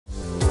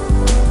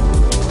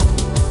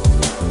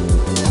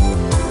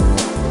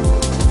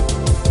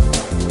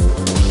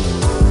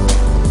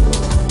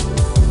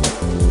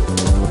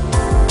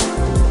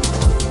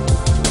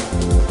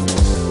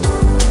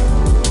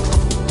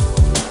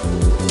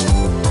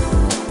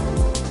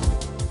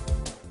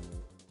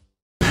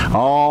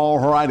All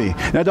righty.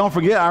 Now, don't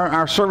forget,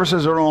 our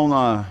services are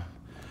on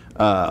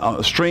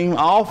stream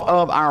off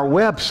of our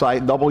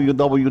website,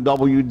 www.fvc.org.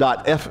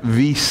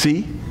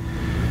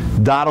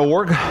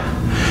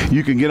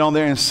 You can get on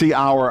there and see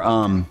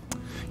our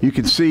you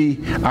can see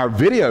our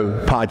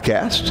video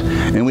podcast,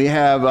 and we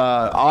have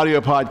audio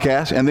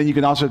podcast, and then you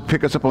can also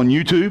pick us up on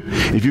YouTube.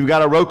 If you've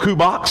got a Roku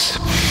box,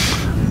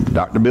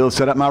 Dr. Bill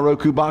set up my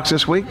Roku box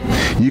this week.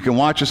 You can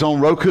watch us on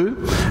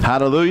Roku,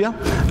 hallelujah,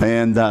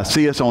 and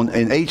see us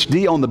in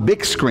HD on the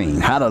big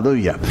screen,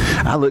 hallelujah.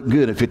 I look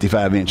good at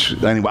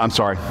 55-inch. Anyway, I'm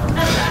sorry.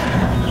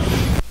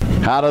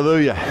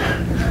 Hallelujah.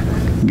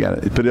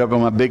 Got to put it up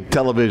on my big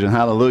television,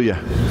 hallelujah.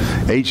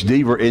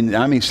 HD,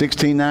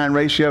 16:9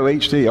 ratio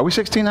HD. Are we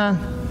 16:9?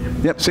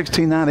 Yep,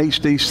 16:9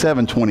 HD,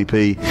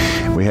 720p.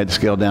 We had to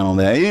scale down on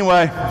that.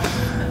 Anyway,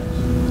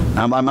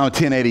 I'm a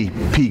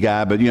 1080p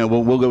guy, but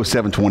we'll go with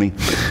 720.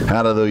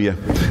 Hallelujah.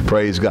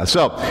 Praise God.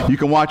 So you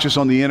can watch us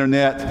on the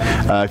internet.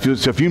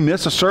 If you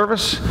miss a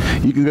service,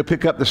 you can go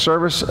pick up the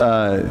service.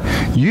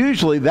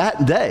 Usually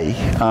that day,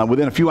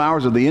 within a few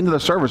hours of the end of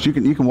the service, you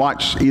can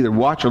either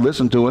watch or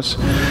listen to us.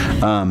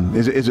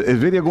 Is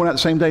video going out the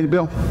same day,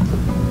 Bill?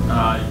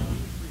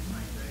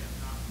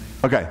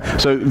 Okay,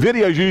 so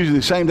video is usually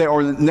the same day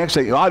or the next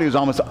day. Audio is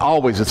almost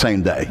always the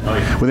same day,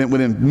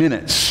 within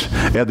minutes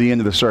at the end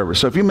of the service.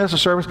 So if you miss a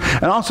service,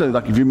 and also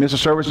like if you miss a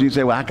service and you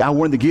say, well, I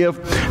wanted to give,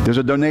 there's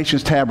a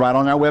donations tab right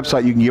on our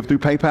website. You can give through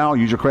PayPal,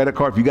 use your credit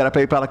card. If you got a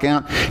PayPal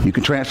account, you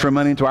can transfer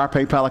money into our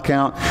PayPal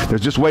account.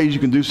 There's just ways you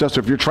can do stuff. So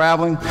if you're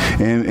traveling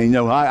and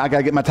I got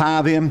to get my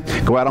tithe in,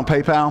 go out on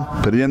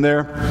PayPal, put it in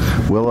there.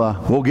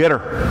 We'll get her.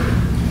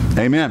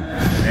 Amen.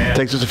 It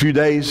takes us a few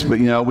days, but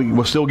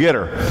we'll still get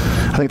her.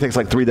 I think it takes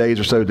like 3 days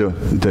or so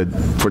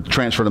to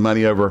transfer the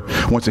money over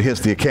once it hits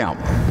the account.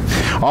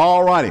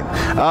 All righty.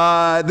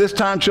 This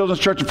time,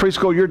 Children's Church and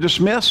Preschool, you're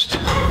dismissed.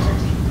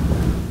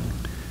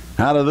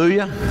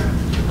 Hallelujah.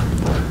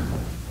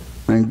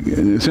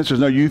 And since there's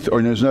no youth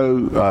or there's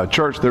no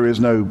church, there is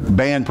no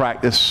band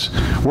practice,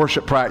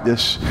 worship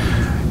practice,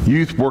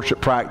 youth worship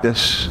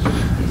practice,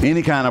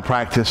 any kind of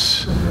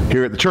practice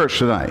here at the church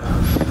tonight.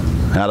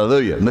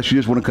 Hallelujah. Unless you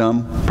just want to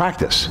come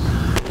practice.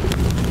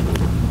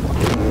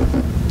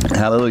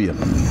 Hallelujah.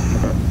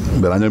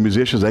 But I know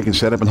musicians, they can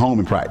set up at home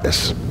and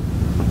practice.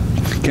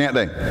 Can't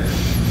they?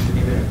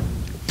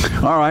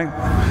 All right.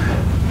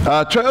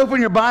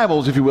 Open your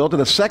Bibles, if you will, to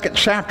the 2nd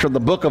chapter of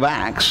the book of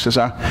Acts. It's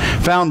our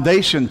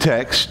foundation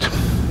text.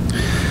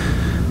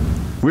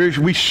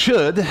 We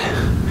should,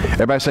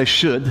 everybody say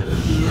should.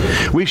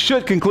 We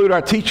should conclude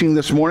our teaching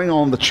this morning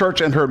on the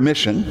church and her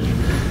mission.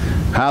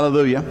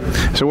 Hallelujah.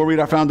 So we'll read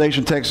our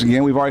foundation text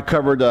again. We've already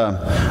covered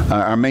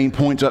our main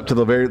points up to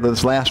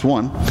this last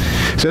one.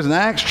 It says in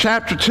Acts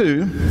chapter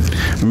 2,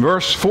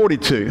 verse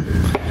 42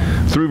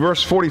 through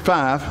verse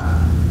 45.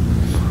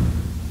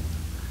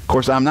 Of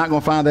course, I'm not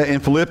going to find that in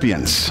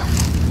Philippians.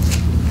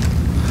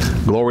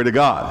 Glory to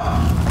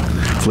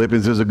God.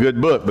 Philippians is a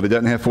good book, but it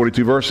doesn't have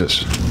 42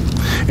 verses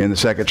in the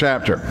 2nd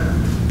chapter.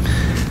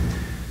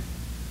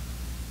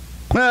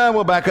 Well,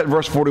 we'll back up to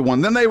verse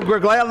 41. Then they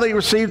were gladly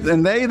received,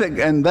 and they,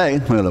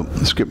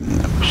 skip,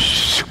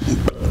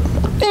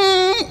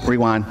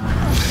 rewind.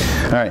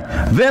 All right.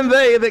 Then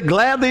they that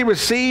gladly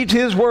received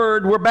his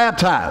word were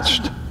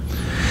baptized.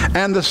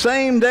 And the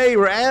same day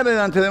were added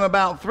unto them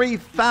about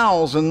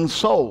 3,000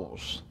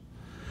 souls.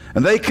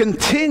 And they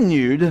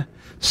continued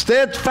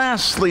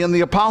steadfastly in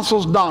the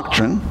apostles'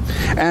 doctrine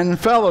and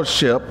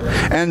fellowship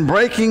and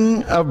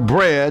breaking of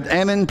bread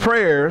and in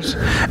prayers,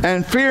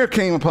 and fear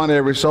came upon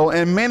every soul,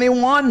 and many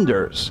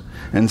wonders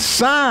and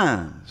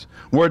signs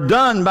were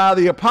done by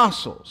the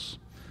apostles.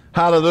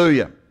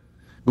 Hallelujah.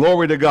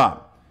 Glory to God.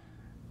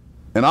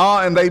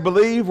 And they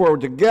believed, were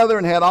together,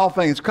 and had all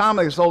things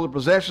common. They sold their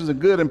possessions and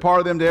good, and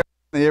parted them to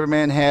every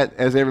man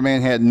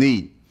had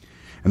need.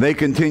 And they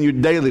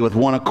continued daily with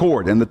one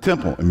accord in the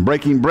temple, and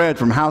breaking bread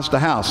from house to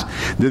house,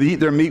 did eat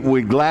their meat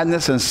with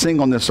gladness and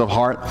singleness of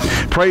heart,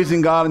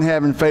 praising God and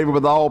having favor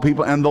with all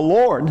people. And the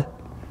Lord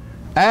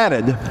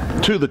added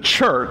to the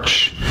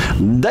church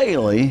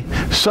daily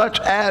such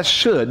as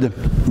should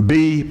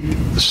be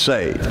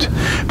saved.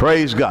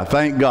 Praise God.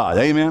 Thank God.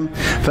 Amen.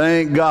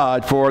 Thank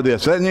God for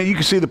this. And you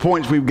can see the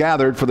points we've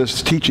gathered for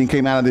this teaching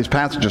came out of this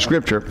passage of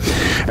Scripture.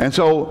 And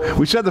so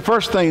we said the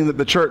first thing that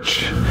the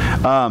church,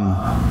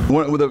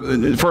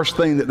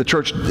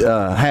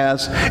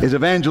 has is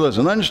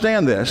evangelism.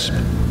 Understand this,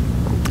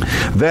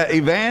 that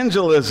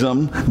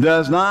evangelism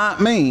does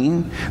not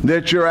mean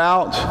that you're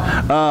out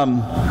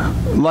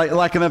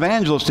like an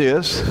evangelist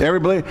is.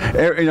 Everybody,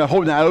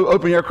 holding an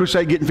open air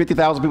crusade, getting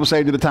 50,000 people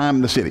saved at a time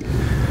in the city.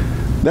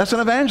 That's an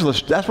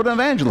evangelist. That's what an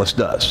evangelist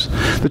does.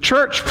 The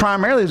church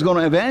primarily is going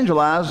to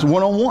evangelize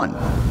one-on-one.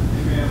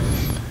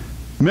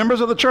 Members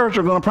of the church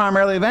are going to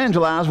primarily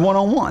evangelize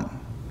one-on-one.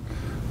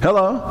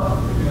 Hello?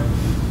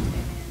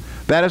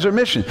 That is their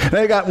mission.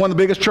 They got one of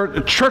the biggest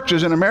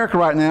churches in America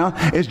right now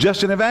is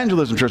just an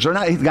evangelism church. They're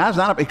not,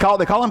 they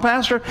call him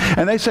pastor,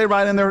 and they say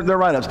right in their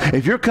write-ups,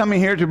 if you're coming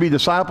here to be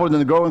discipled and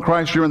to grow in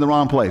Christ, you're in the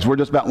wrong place. We're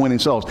just about winning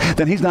souls.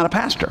 Then he's not a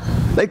pastor.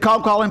 They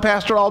call him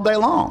pastor all day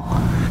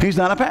long. He's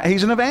not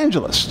he's an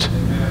evangelist.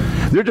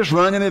 They're just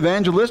running an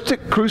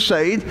evangelistic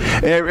crusade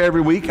every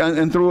week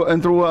and through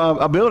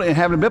a building, and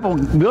having a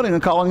building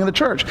and calling it a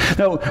church.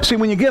 No, see,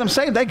 when you get them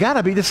saved, they got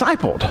to be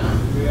discipled.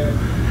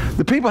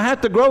 The people have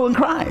to grow in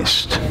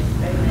Christ.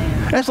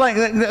 It's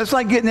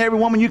like getting every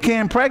woman you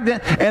can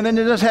pregnant, and then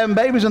they're just having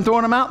babies and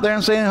throwing them out there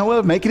and saying, oh,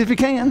 well, make it if you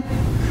can.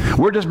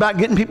 We're just about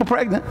getting people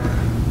pregnant.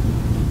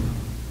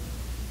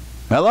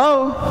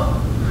 Hello?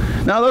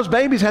 Now, those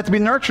babies have to be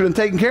nurtured and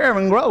taken care of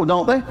and grow,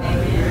 don't they?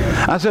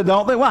 I said,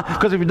 don't they? Why?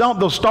 Because if you don't,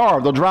 they'll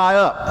starve. They'll dry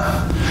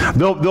up.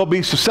 They'll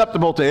be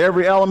susceptible to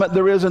every element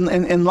there is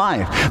in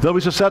life. They'll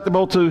be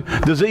susceptible to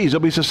disease. They'll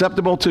be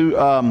susceptible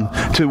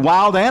to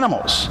wild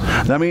animals.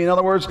 I mean, in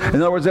other words,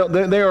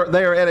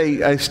 they are at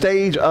a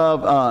stage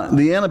of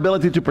the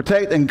inability to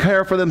protect and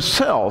care for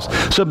themselves.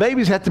 So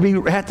babies have to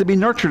be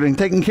nurtured and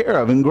taken care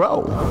of and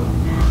grow.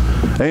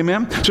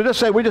 Amen. So just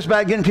say we're just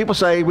about getting people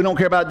saved. We don't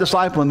care about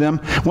discipling them.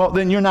 Well,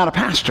 then you're not a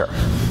pastor.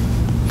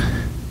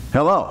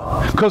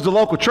 Hello. Because the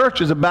local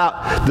church is about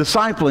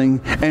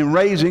discipling and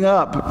raising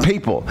up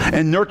people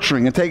and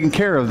nurturing and taking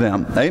care of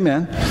them.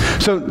 Amen.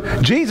 So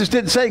Jesus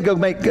didn't say go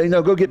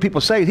get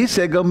people saved. He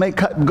said go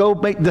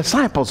make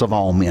disciples of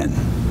all men.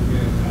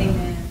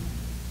 Amen.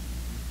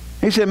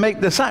 He said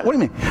make disciples. What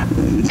do you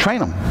mean? Train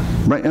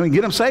them.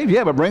 Get them saved?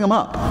 Yeah, but bring them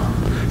up.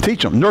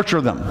 Teach them. Nurture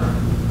them.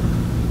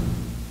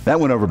 That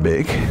went over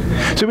big.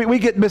 So we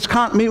get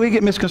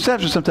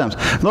misconceptions sometimes.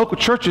 Local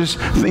churches,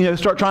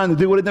 start trying to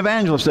do what an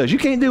evangelist does. You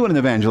can't do what an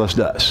evangelist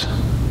does.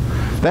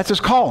 That's his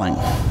calling.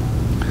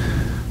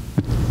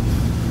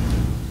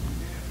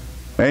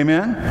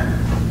 Amen.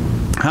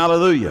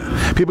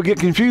 Hallelujah. People get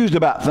confused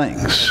about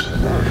things.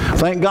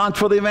 Thank God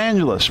for the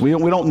evangelists. We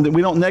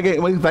don't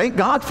negate. We thank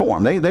God for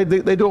them.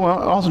 They do an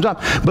awesome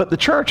job. But the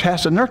church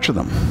has to nurture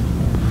them.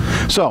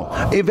 So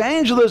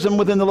evangelism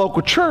within the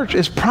local church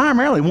is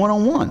primarily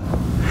one-on-one.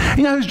 I'm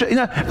going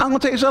to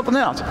tell you something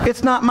else.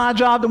 It's not my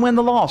job to win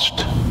the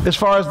lost as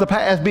far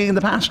as being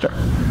the pastor.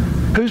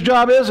 Whose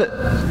job is it?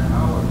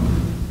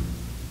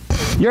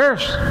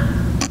 Yours.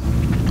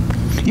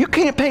 You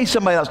can't pay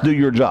somebody else to do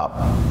your job.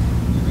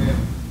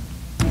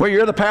 Well,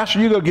 you're the pastor,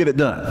 you go get it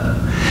done.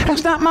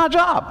 That's not my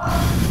job.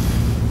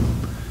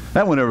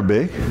 That went over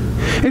big.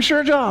 It's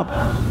your job.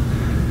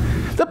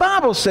 The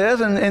Bible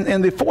says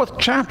in the 4th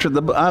chapter,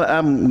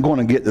 I'm going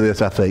to get to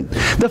this, I think.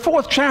 The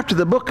 4th chapter of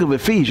the book of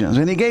Ephesians,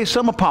 and he gave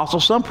some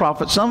apostles, some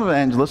prophets, some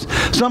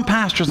evangelists, some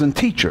pastors and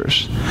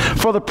teachers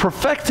for the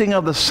perfecting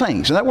of the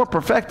saints. And that word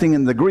perfecting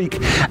in the Greek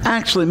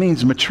actually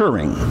means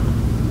maturing,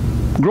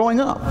 growing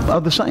up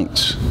of the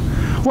saints.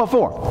 What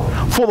for?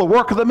 For the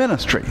work of the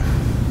ministry.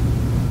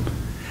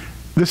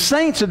 The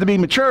saints are to be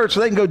matured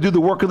so they can go do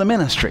the work of the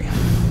ministry.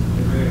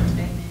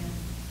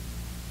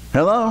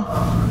 Hello?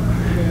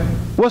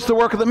 What's the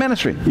work of the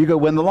ministry? You go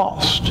win the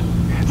lost.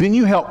 Then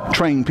you help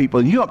train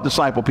people and you help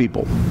disciple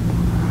people.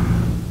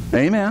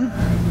 Amen.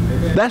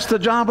 That's the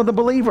job of the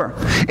believer.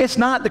 It's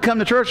not to come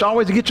to church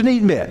always to get your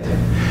need met.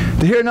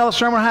 To hear another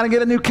sermon on how to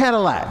get a new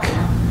Cadillac.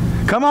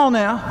 Come on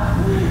now.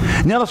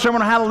 Another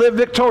sermon on how to live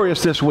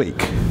victorious this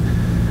week.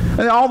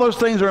 And all those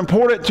things are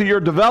important to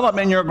your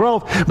development and your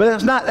growth, but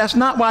that's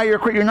not why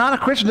you're not a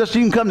Christian just so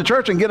you can come to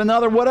church and get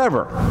another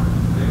whatever.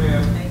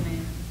 Amen.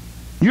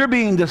 You're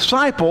being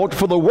discipled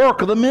for the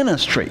work of the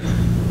ministry.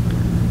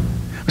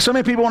 So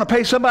many people want to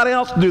pay somebody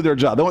else to do their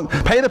job. They want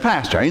to pay the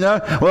pastor.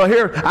 Well,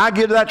 here, I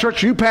give to that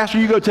church, you pastor,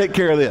 you go take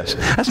care of this.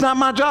 That's not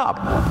my job.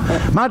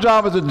 My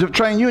job is to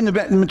train you and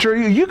mature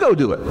you. You go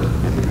do it.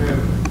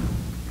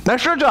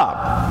 That's your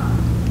job.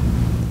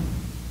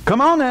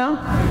 Come on now.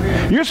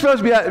 You're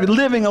supposed to be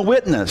living a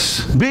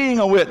witness, being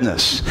a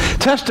witness,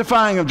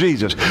 testifying of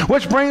Jesus.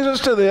 Which brings us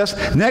to this.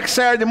 Next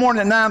Saturday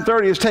morning at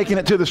 9:30 is taking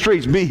it to the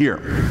streets. Be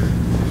here.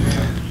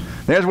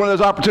 There's one of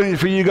those opportunities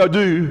for you to go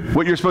do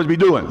what you're supposed to be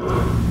doing.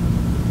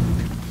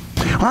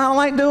 Well, I don't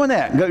like doing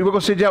that. We're going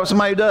to send you out with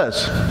somebody who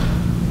does.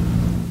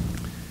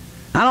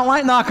 I don't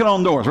like knocking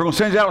on doors. We're going to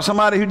send you out with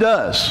somebody who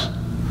does.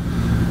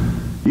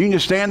 You can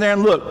just stand there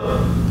and look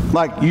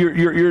like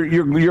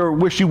you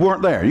wish you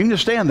weren't there. You can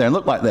just stand there and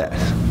look like that.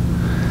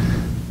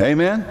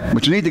 Amen?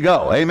 But you need to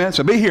go. Amen?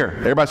 So be here.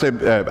 Everybody say,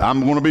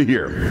 I'm going to be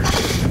here.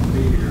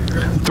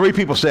 3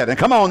 people said it.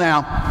 Come on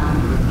now.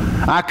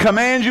 I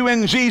command you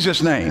in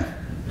Jesus' name.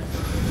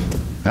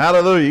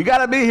 Hallelujah. You got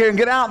to be here and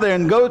get out there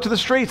and go to the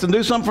streets and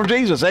do something for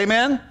Jesus.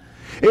 Amen?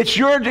 It's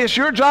your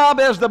job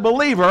as the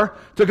believer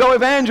to go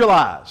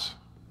evangelize.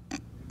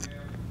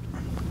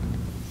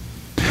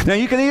 Now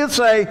you can either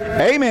say,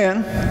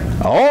 amen,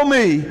 oh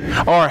me,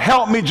 or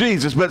help me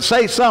Jesus, but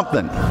say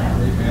something.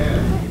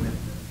 Amen.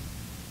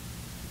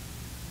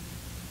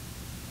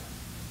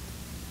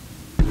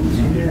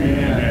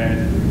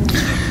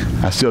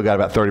 I still got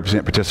about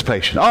 30%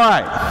 participation. All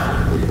right.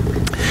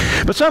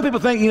 But some people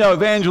think,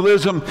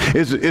 evangelism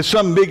is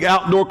some big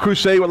outdoor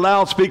crusade with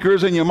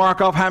loudspeakers and you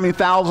mark off how many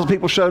thousands of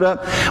people showed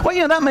up.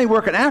 Well, that may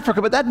work in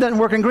Africa, but that doesn't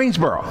work in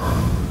Greensboro.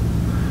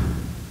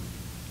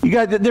 You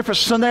got different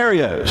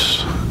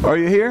scenarios. Are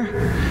you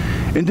here?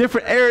 In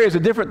different areas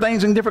of different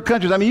things in different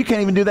countries. I mean, you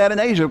can't even do that in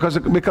Asia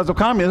because of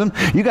communism.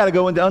 You got to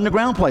go into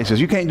underground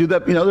places. You can't do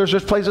that. There's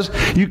just places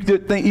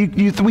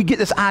we get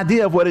this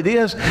idea of what it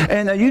is,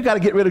 and you got to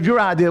get rid of your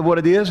idea of what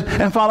it is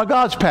and follow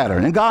God's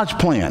pattern and God's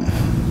plan.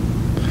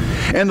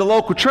 In the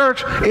local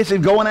church, it's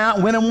going out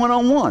and winning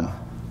one-on-one.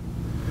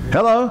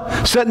 Hello?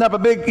 Setting up a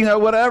big,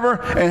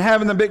 whatever, and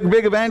having the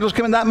big evangelists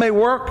come in. That may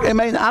work. It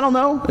may, I don't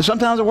know.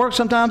 Sometimes it works,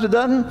 sometimes it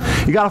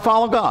doesn't. You got to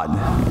follow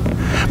God.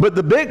 But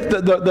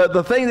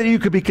the thing that you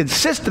could be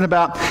consistent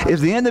about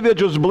is the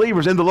individuals,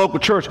 believers in the local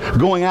church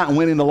going out and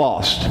winning the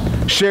lost,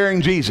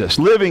 sharing Jesus,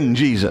 living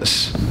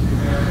Jesus,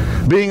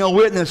 being a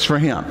witness for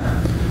Him.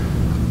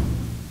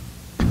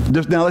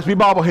 Now let's be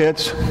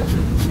bobbleheads.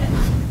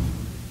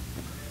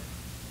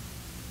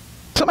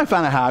 Somebody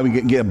find out how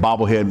we get a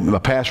bobblehead, a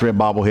Pastor Ed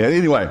bobblehead.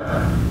 Anyway,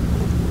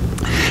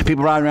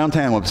 people riding around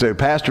town would say,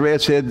 Pastor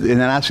Ed said,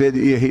 and then I said,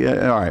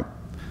 yeah, all right.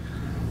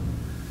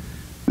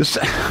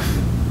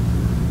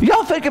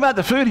 Y'all think about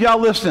the food, y'all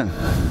listening?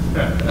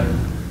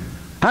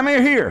 How many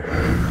are here?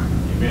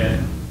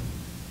 Amen.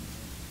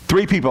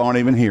 3 people aren't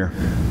even here.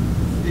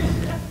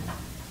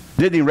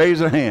 Didn't even raise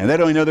their hand. They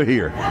don't even know they're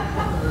here.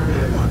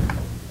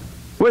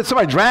 What, did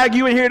somebody drag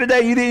you in here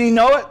today? You didn't even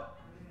know it?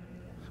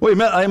 Wait,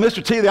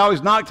 Mr. T, they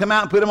always knocked him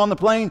out and put him on the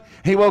plane.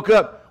 He woke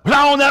up. Was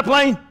I on that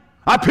plane?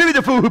 I pity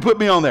the fool who put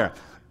me on there.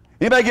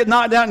 Anybody get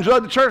knocked out and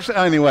drugged to church?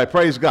 Anyway,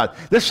 praise God.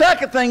 The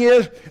second thing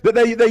is that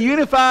they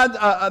unified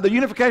the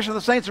unification of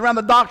the saints around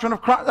the doctrine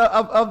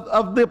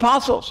of the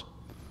apostles.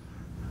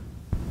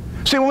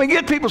 See, when we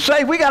get people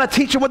saved, we got to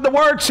teach them what the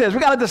Word says. We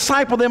got to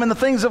disciple them in the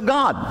things of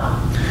God.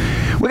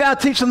 We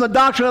got to teach them the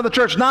doctrine of the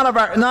church,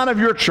 not of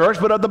your church,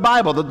 but of the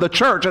Bible, the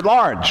church at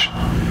large.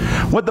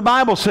 What the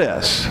Bible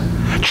says.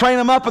 Train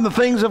them up in the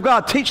things of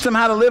God. Teach them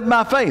how to live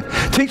by faith.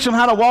 Teach them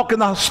how to walk in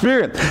the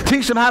Spirit.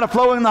 Teach them how to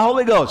flow in the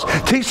Holy Ghost.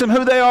 Teach them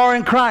who they are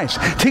in Christ.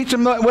 Teach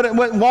them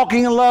what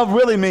walking in love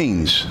really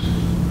means.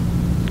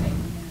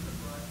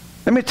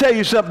 Let me tell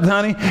you something,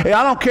 honey.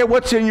 I don't care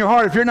what's in your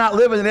heart. If you're not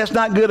living it, that's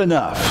not good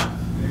enough.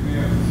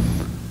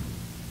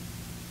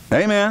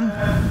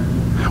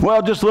 Amen.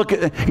 Well, just look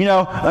at,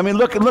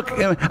 look,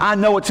 I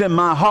know it's in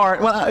my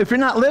heart. Well, if you're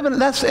not living it,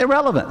 that's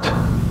irrelevant.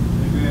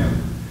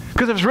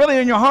 Because if it's really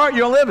in your heart,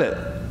 you'll live it.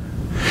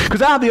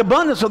 Because out of the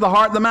abundance of the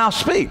heart, the mouth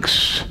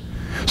speaks.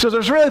 So if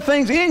there's really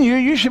things in you,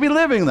 you should be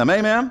living them.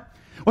 Amen?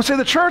 Well, see,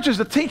 the church is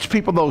to teach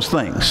people those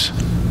things.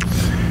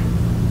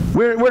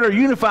 We're to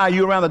unify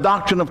you around the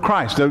doctrine of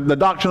Christ, the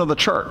doctrine of the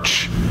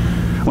church.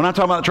 When I'm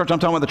talking about the church, I'm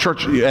talking about the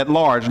church at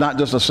large, not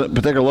just a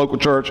particular local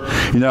church,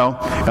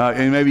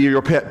 and maybe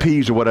your pet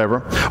peeves or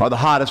whatever, or the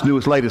hottest,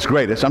 newest, latest,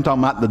 greatest. I'm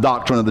talking about the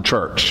doctrine of the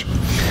church.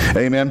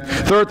 Amen.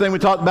 Third thing we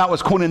talked about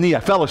was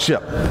koinonia,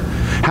 fellowship.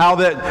 How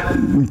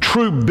that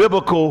true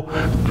biblical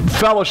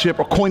fellowship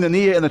or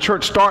koinonia in the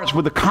church starts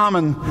with the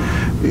common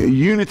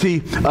unity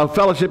of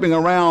fellowshipping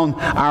around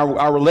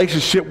our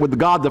relationship with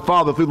God the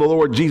Father through the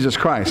Lord Jesus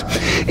Christ.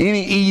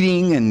 Any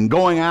eating and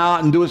going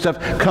out and doing stuff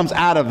comes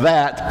out of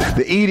that.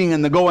 The eating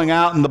and the going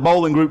out and the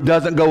bowling group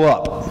doesn't go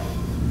up.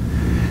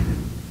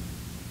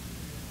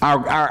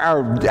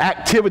 Our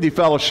activity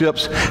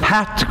fellowships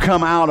have to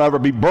come out of or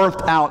be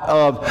birthed out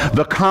of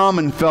the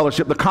common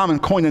fellowship, the common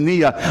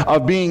koinonia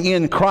of being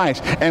in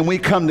Christ. And we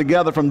come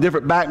together from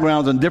different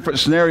backgrounds and different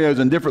scenarios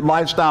and different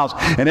lifestyles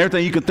and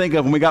everything you can think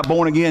of when we got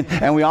born again,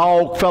 and we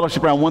all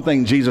fellowship around one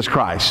thing, Jesus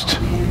Christ.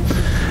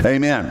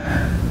 Amen.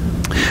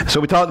 So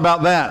we talked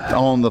about that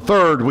on the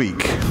 3rd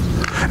week.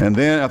 And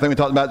then I think we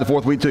talked about it the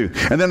 4th week too.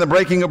 And then the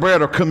breaking of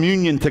bread or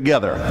communion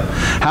together.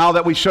 How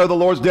that we show the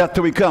Lord's death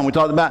till we come. We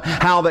talked about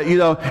how that,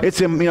 it's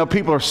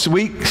people are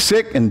weak,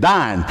 sick, and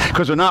dying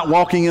because they're not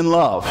walking in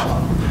love.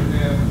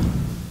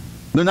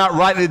 They're not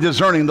rightly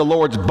discerning the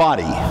Lord's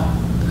body.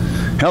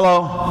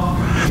 Hello?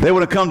 They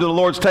would have come to the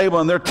Lord's table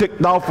and they're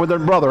ticked off with their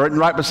brother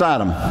right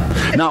beside them.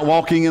 Not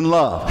walking in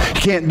love.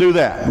 You can't do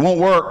that. It won't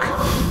work.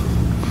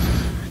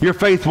 Your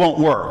faith won't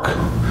work.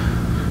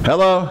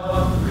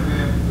 Hello?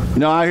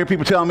 I hear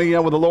people telling me,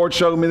 well, the Lord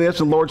showed me this,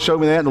 and the Lord showed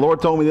me that, and the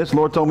Lord told me this, and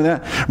the Lord told me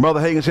that. Brother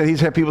Hagin said he's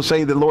had people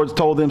say that the Lord's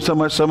told them so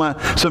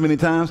many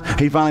times.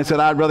 He finally said,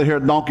 I'd rather hear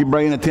a donkey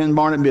bray in a tin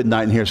barn at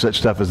midnight and hear such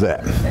stuff as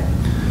that.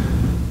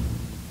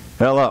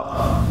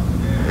 Hello.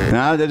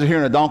 Now, just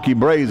hearing a donkey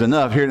bray is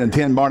enough. Hearing it in a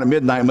tin barn at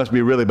midnight must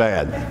be really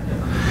bad.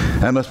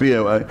 That must be,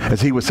 as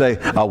he would say,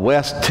 a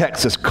West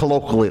Texas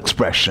colloquial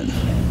expression.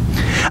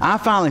 I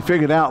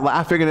figured it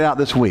out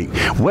this week.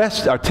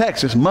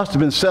 Texas must have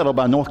been settled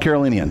by North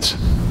Carolinians.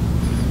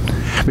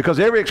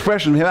 Because every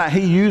expression he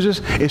uses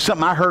is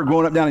something I heard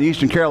growing up down in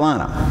Eastern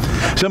Carolina.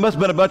 So it must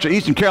have been a bunch of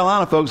Eastern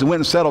Carolina folks that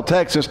went and settled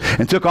Texas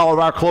and took all of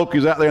our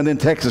colloquials out there, and then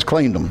Texas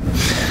claimed them.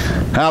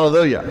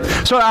 Hallelujah.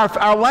 So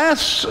our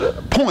last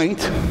point,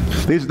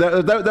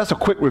 that's a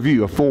quick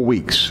review of 4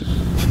 weeks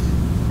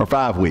or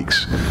 5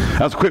 weeks.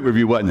 That was a quick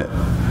review, wasn't it?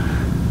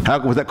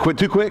 Was that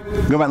too quick?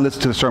 Go back and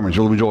listen to the sermons.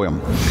 You'll enjoy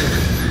them.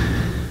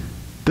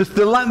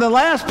 The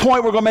last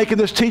point we're going to make in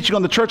this teaching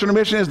on the church and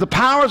mission is the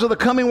powers of the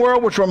coming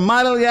world which were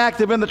mightily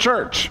active in the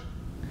church,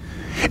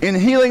 in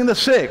healing the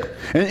sick,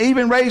 and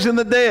even raising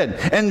the dead,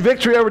 and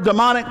victory over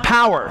demonic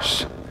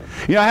powers.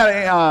 You know,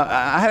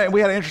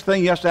 we had an interesting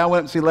thing yesterday. I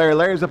went and see Larry.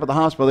 Larry's up at the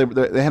hospital.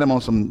 They had him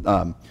on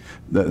some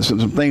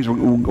things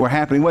were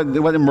happening. It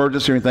wasn't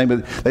emergency or anything,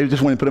 but they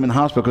just wanted to put him in the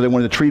hospital because they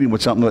wanted to treat him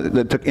with something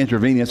that took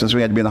intravenous, and so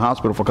he had to be in the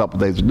hospital for a couple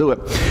of days to do it.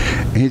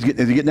 Is he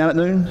getting out at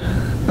noon?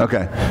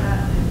 Okay.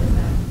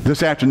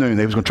 This afternoon,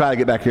 they was going to try to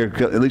get back here,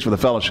 at least for the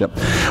fellowship.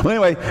 Well,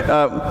 anyway,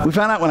 we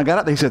found out when I got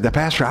up, he said,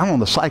 "Pastor, I'm on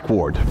the psych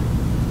ward."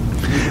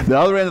 The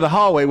other end of the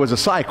hallway was a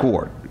psych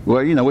ward. Well,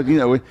 a lot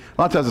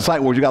of times the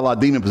psych ward, you got a lot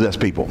of demon-possessed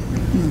people.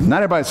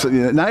 Not everybody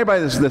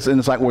that's in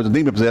the psych ward is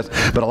demon-possessed,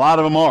 but a lot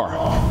of them are.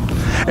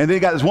 And then you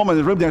got this woman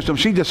in the room next to him.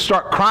 She just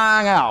start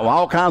crying out,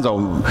 all kinds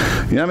of,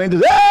 you know what I mean?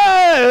 Just,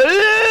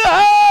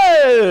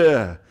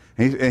 hey!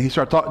 And he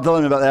started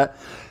telling me about that.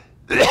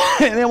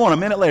 And then a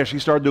minute later, she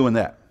started doing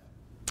that.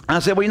 I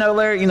said, well,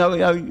 Larry,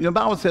 the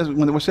Bible says,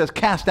 when it says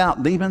cast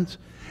out demons,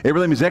 it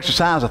really means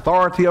exercise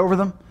authority over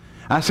them.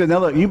 I said, now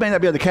look, you may not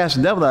be able to cast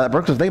the devil out of that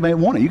person because they may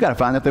want it. You got to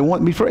find out if they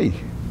want to be free.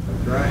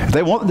 That's right. If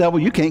they want the devil,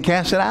 you can't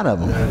cast it out of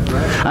them. That's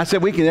right. I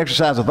said, we can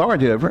exercise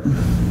authority over it.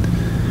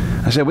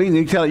 I said, we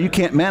need to tell you, you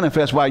can't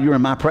manifest while you're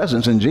in my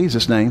presence in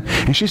Jesus' name.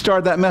 And she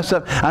started that mess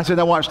up. I said,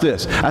 now watch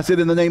this. I said,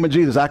 in the name of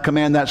Jesus, I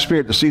command that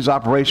spirit to cease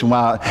operation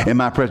while in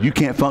my presence. You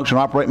can't function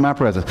or operate in my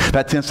presence.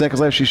 About 10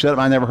 seconds later, she shut up.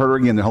 I never heard her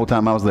again the whole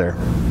time I was there.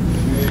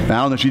 Now,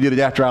 I don't know if she did it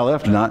after I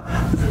left or not.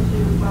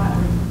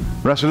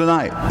 Rest of the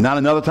night, not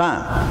another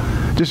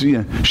time. Just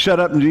shut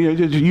up. And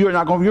you're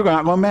not going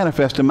to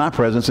manifest in my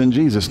presence in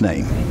Jesus'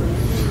 name.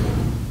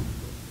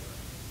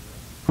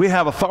 We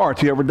have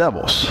authority over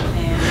devils.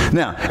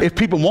 Now, if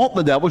people want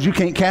the devils, you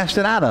can't cast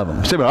it out of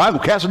them. Say, well, I will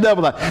cast the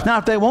devil out. Now,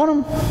 if they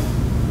want them,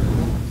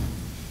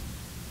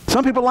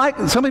 some people like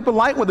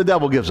what the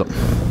devil gives them.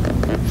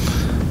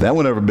 That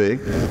went over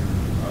big.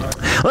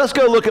 Let's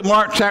go look at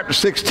Mark chapter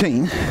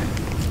 16.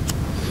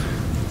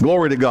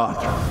 Glory to God.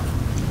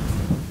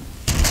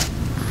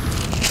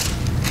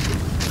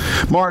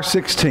 Mark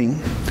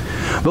 16.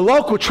 The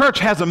local church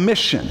has a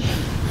mission.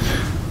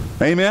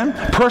 Amen.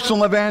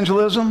 Personal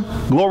evangelism.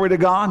 Glory to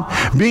God.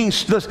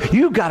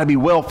 You've got to be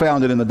well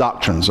founded in the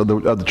doctrines of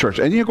the church.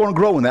 And you're going to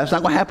grow in that. It's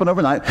not going to happen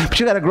overnight, but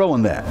you got to grow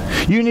in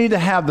that. You need to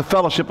have the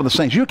fellowship of the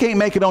saints. You can't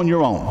make it on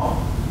your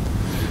own.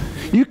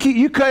 You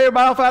cut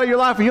everybody off out of your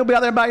life and you'll be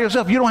out there by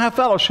yourself. You don't have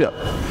fellowship.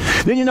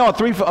 Then a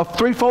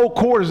threefold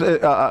cord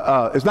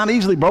is not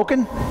easily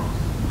broken.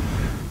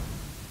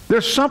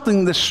 There's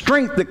something, the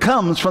strength that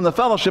comes from the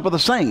fellowship of the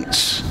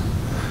saints.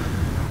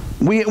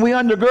 We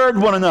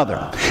undergird one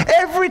another.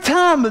 Every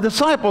time the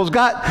disciples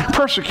got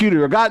persecuted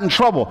or got in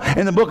trouble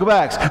in the book of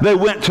Acts, they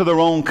went to their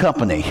own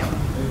company.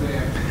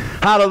 Amen.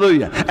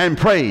 Hallelujah. And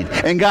prayed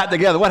and got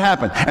together. What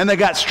happened? And they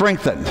got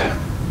strengthened.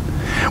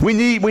 We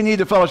need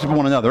to fellowship with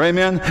one another.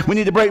 Amen. We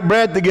need to break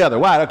bread together.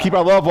 Why? To keep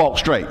our love walk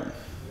straight.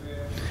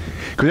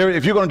 Because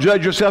if you're going to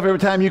judge yourself every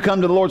time you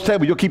come to the Lord's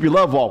table, you'll keep your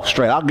love walk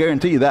straight. I'll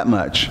guarantee you that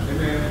much.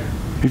 Amen.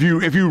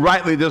 If you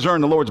rightly discern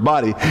the Lord's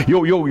body,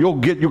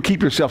 you'll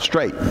keep yourself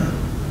straight.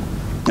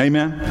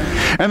 Amen.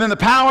 And then the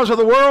powers of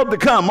the world to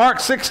come. Mark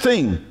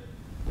 16.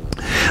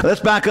 Let's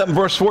back up in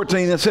verse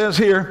 14. It says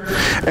here,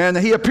 and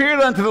he appeared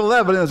unto the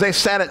 11 as they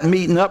sat at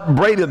meat and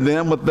upbraided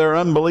them with their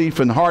unbelief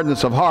and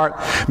hardness of heart,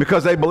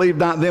 because they believed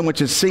not them which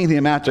had seen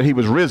him after he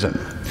was risen.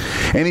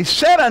 And he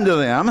said unto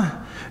them,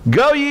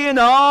 go ye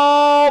into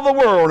all the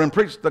world and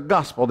preach the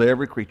gospel to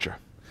every creature.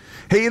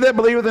 He that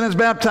believeth and is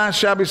baptized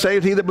shall be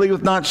saved. He that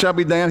believeth not shall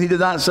be damned. He did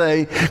not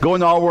say, go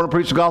into all the world and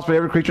preach the gospel to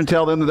every creature and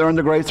tell them that they're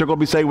under grace. They're going to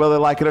be saved whether they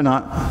like it or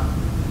not.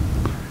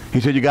 He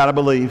said, you got to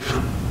believe.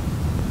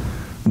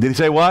 Did he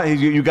say what?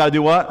 You got to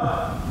do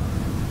what?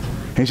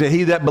 He said,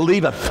 he that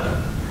believeth.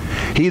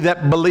 He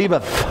that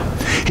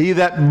believeth. He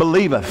that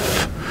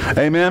believeth.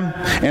 Amen.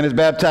 And is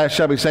baptized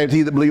shall be saved.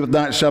 He that believeth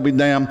not shall be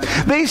damned.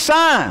 These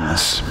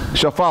signs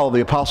shall follow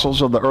the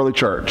apostles of the early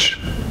church.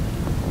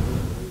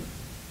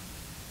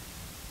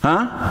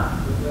 Huh?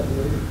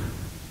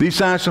 These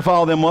signs shall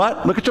follow them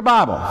what? Look at your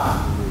Bible.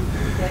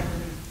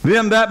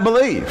 Them that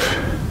believe.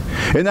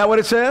 Isn't that what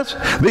it says?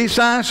 These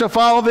signs shall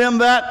follow them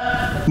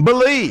that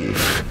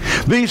believe.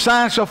 These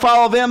signs shall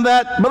follow them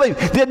that believe.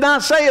 Did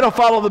not say it'll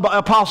follow the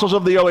apostles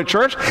of the early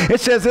church.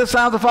 It says this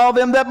signs will follow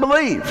them that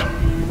believe.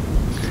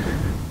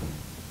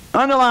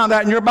 Underline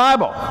that in your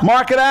Bible.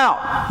 Mark it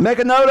out. Make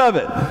a note of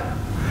it.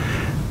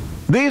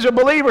 These are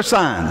believer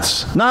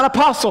signs, not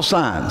apostle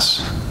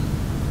signs.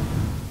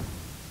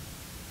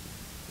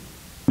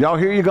 Y'all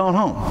here? You gone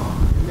home?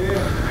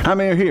 Yeah. How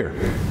many are here?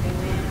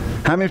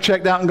 How many have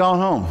checked out and gone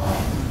home?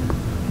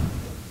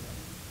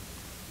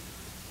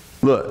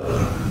 Look,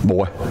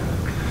 boy,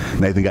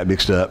 Nathan got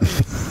mixed up.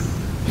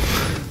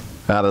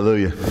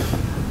 Hallelujah.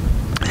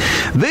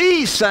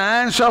 These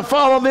signs shall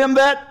follow them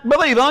that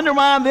believe.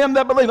 Underline them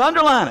that believe.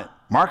 Underline it.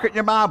 Mark it in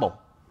your Bible.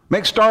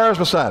 Make stars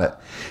beside it.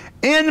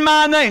 In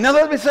my name. Now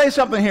let me say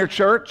something here,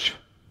 church.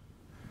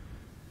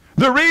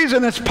 The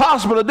reason it's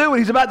possible to do what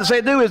he's about to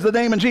say do is the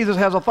name of Jesus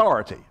has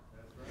authority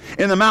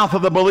in the mouth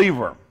of the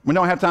believer. We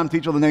don't have time to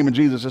teach on the name of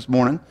Jesus this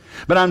morning,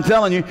 but I'm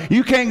telling you,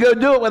 you can't go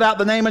do it without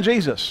the name of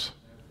Jesus.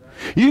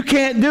 You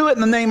can't do it in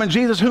the name of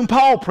Jesus whom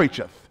Paul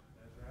preacheth.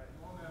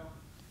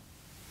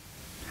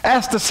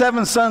 Ask the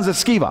 7 sons of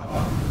Sceva.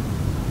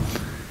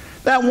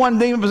 That one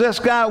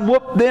demon-possessed guy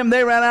whooped them.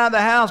 They ran out of the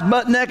house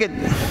butt naked.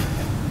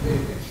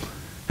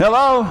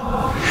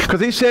 Hello?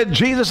 Because he said,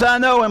 Jesus I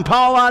know and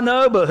Paul I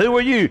know, but who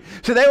are you?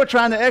 See, they were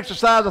trying to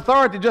exercise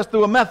authority just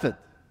through a method.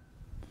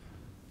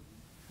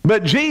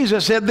 But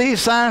Jesus said, these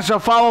signs shall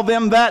follow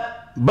them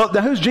that... But now,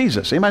 who's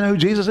Jesus? Anybody know who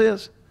Jesus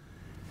is?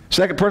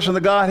 Second person of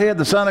the Godhead,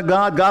 the Son of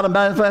God, God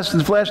manifested in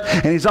the flesh,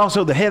 and he's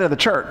also the head of the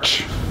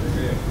church.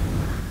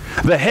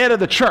 The head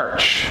of the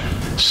church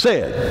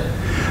said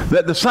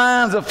that the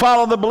signs that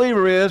follow the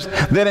believer is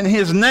that in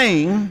his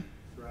name,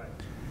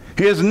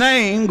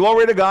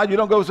 glory to God, you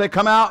don't go say,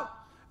 come out,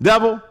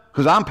 devil,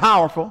 because I'm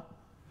powerful.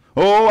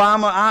 Oh,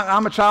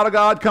 I'm a child of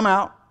God, come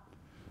out.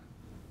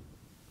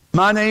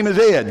 My name is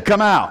Ed,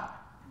 come out.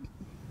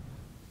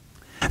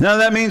 None of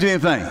that means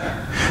anything.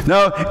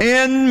 No,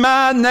 in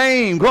my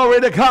name, glory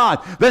to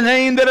God, the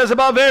name that is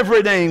above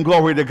every name,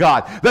 glory to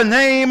God, the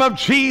name of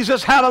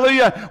Jesus,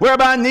 hallelujah,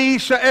 whereby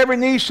every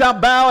knee shall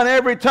bow and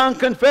every tongue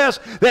confess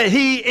that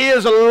he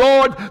is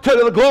Lord,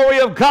 to the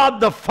glory of God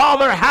the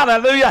Father,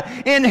 hallelujah,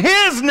 in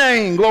his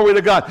name, glory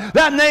to God.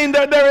 That name,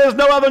 there is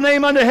no other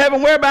name under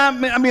heaven whereby,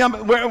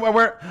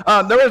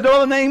 there is no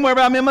other name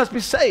whereby men must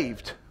be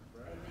saved.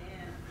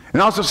 It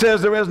also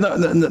says there is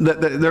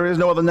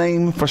no other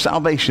name for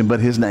salvation but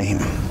his name.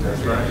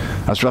 That's right.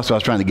 That's what I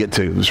was trying to get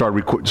to. I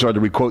started to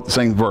requote the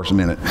same verse a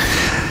minute.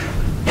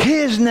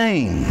 His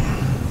name.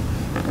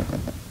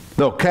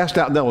 They'll cast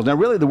out devils. Now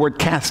really the word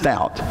cast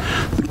out,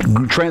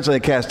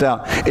 translated cast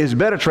out, is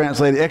better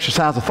translated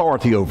exercise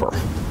authority over.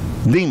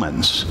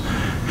 Demons.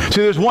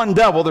 See, there's one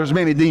devil, there's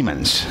many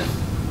demons.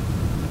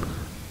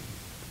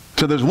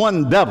 So there's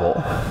one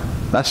devil,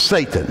 that's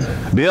Satan,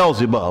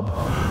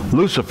 Beelzebub,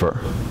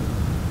 Lucifer.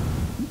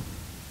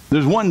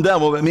 There's one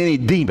devil but many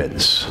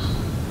demons.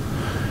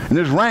 And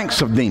there's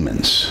ranks of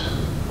demons.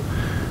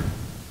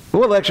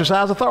 We'll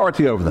exercise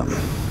authority over them.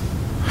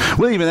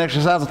 We'll even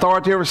exercise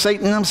authority over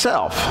Satan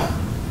himself.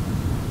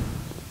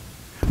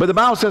 But the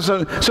Bible says,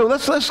 so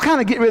let's kind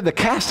of get rid of the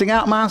casting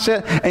out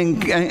mindset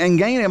and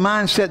gain a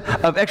mindset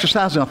of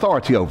exercising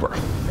authority over.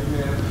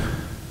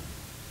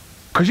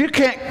 Because you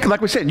can't,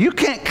 like we said, you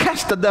can't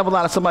cast the devil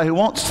out of somebody who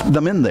wants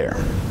them in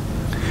there.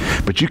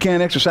 But you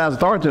can't exercise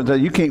authority until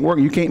you can't work,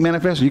 you can't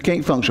manifest, you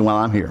can't function while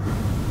I'm here.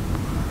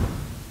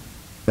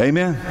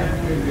 Amen?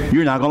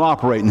 You're not going to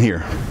operate in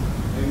here.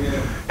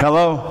 Amen.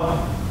 Hello?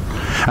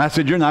 I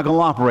said, you're not going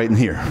to operate in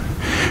here.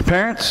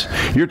 Parents,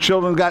 your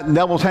children got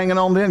devils hanging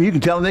on them. You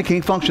can tell them they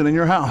can't function in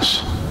your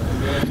house.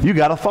 Amen. You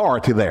got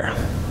authority there.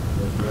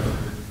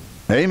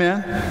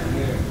 Amen?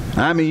 Amen.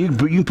 I mean, you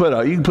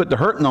can put the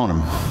hurting on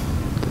them.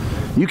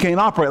 You can't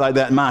operate like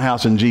that in my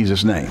house in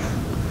Jesus' name.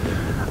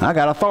 I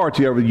got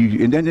authority over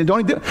you. And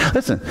don't even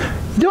listen,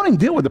 you don't even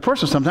deal with the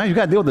person sometimes. You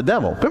got to deal with the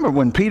devil. Remember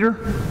when Peter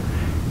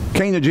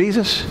came to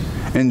Jesus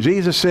and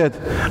Jesus said,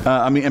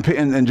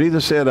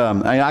 Jesus said,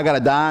 I got to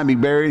die and be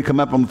buried, come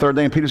up on the third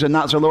day. And Peter said,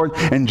 not so, Lord.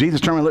 And Jesus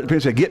turned and looked at Peter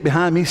and said, get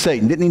behind me,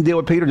 Satan. Didn't even deal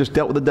with Peter, just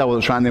dealt with the devil that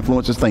was trying to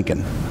influence his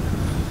thinking.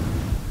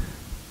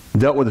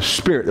 Dealt with the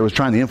spirit that was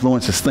trying to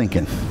influence his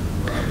thinking.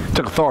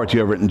 Took authority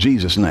over it in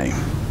Jesus' name.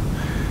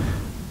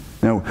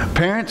 Now,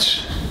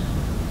 parents,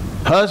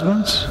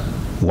 husbands,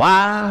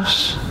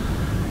 wives,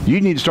 you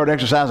need to start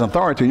exercising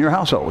authority in your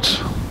households.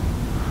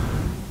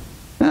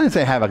 I didn't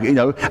say I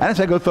didn't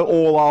say go throw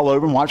oil all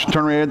over and watch them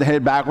turn their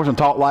head backwards and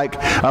talk like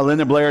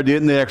Linda Blair did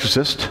in The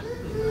Exorcist.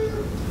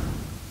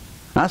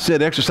 I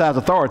said exercise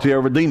authority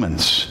over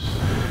demons.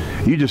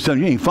 You just tell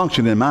them you ain't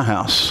functioning in my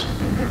house.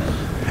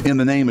 In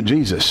the name of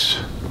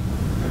Jesus.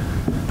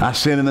 I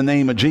said in the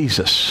name of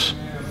Jesus.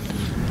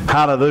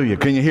 Hallelujah.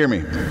 Can you hear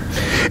me?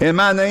 In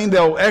my name,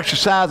 they'll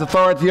exercise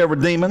authority over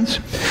demons.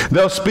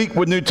 They'll speak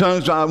with new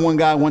tongues. One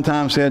guy one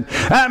time said,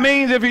 that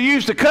means if you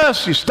used to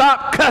cuss, you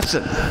stop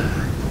cussing.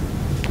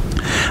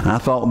 I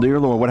thought, dear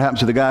Lord, what happens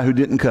to the guy who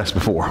didn't cuss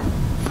before?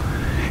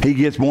 He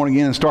gets born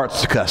again and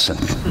starts cussing.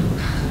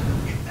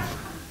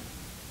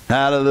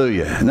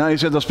 Hallelujah. Now he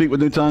said they'll speak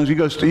with new tongues. You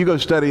go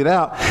study it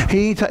out.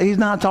 He's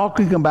not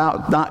talking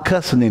about not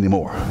cussing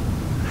anymore.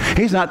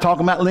 He's not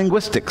talking about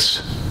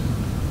linguistics.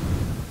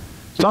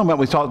 Talking about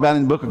what we talked about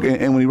in the book,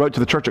 and when he wrote to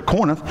the church at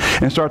Corinth,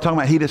 and started talking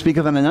about he that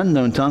speaketh in an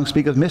unknown tongue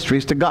speaketh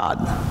mysteries to God.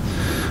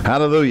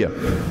 Hallelujah.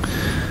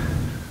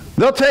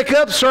 They'll take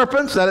up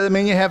serpents. That doesn't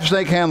mean you have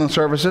snake handling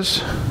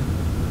services.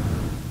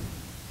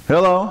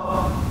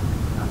 Hello.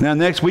 Now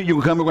next week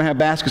we're going to have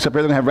baskets up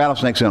here. They're going to have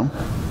rattlesnakes in them.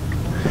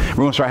 We're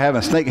going to start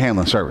having snake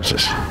handling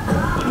services.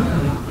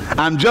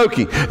 I'm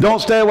joking. Don't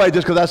stay away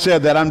just because I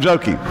said that. I'm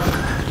joking.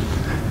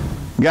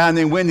 A guy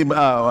named Wendy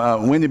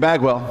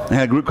Bagwell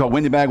had a group called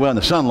Wendy Bagwell and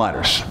the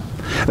Sunlighters.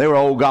 They were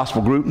an old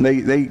gospel group, and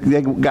they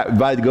got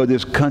invited to go to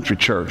this country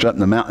church up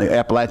in the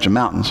Appalachian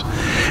Mountains.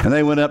 And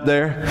they went up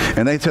there,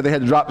 and they said they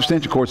had to drop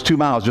extension cords 2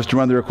 miles just to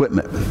run their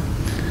equipment.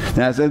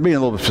 Now, it's being a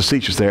little bit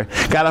facetious there.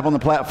 Got up on the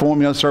platform,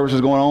 the service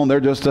is going on. They're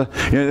just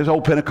this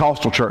old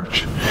Pentecostal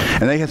church.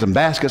 And they had some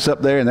baskets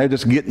up there, and they're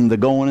just getting the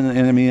going.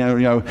 And I mean,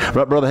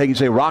 Brother Hagin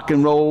say rock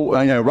and roll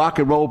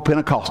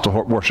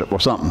Pentecostal worship or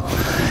something,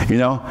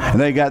 And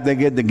they get the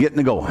getting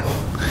the going.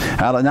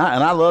 And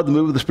I love the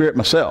move of the Spirit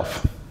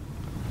myself.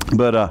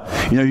 But,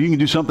 you can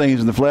do some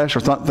things in the flesh or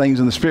things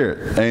in the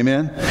Spirit.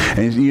 Amen?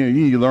 And, you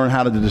need to learn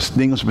how to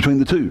distinguish between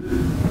the two.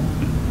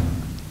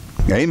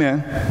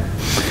 Amen.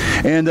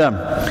 And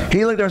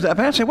he looked at that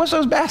pastor and said, what's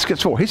those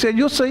baskets for? He said,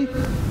 you'll see.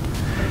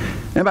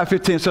 And about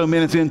 15 or so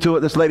minutes into it,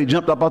 this lady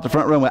jumped up off the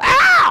front row and went,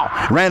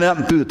 ow! Ran up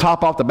and threw the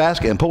top off the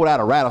basket and pulled out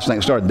a rattlesnake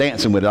and started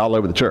dancing with it all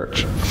over the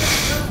church.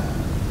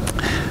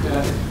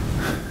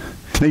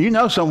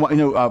 Now,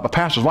 a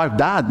pastor's wife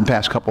died in the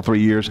past 3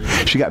 years.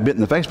 She got bit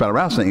in the face by a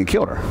rattlesnake and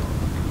killed her.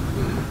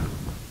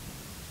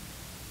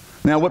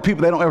 Now, they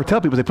don't ever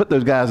tell people, they put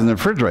those guys in the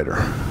refrigerator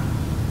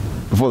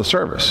before the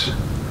service.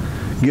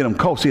 Get them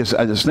cold. See,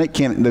 a snake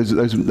can't, those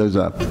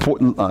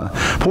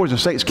poison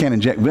snakes can't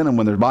inject venom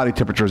when their body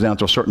temperature is down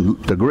to a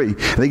certain degree.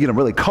 They get them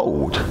really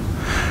cold.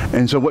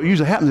 And so what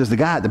usually happens is the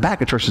guy at the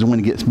back of church is the one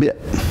who gets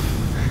bit.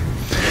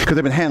 Because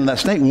they've been handling that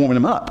snake and warming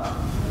him up.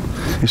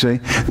 You see,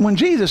 when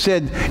Jesus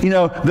said,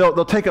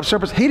 they'll take up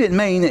serpents, he didn't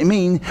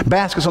mean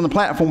baskets on the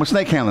platform with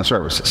snake handling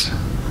services.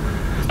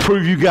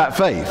 Prove you got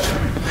faith.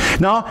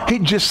 No,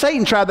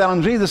 Satan tried that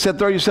on Jesus, said,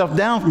 throw yourself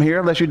down from here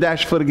unless you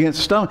dash your foot against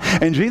a stone.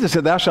 And Jesus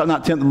said, thou shalt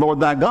not tempt the Lord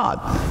thy God.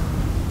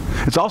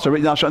 It's also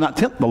written, thou shalt not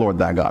tempt the Lord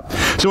thy God.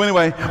 So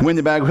anyway,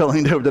 Wendy Bagwell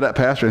leaned over to that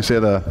pastor and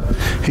said,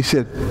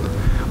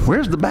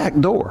 where's the back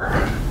door?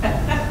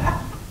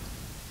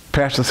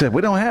 Pastor said,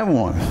 we don't have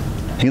one.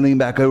 He leaned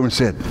back over and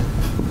said,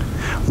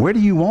 where do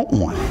you want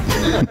one?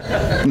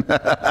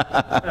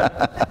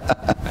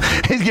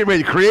 He's getting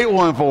ready to create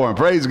one for him.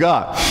 Praise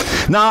God.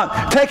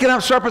 Now, taking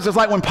up serpents is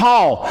like when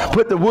Paul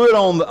put the wood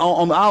on the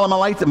Isle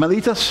of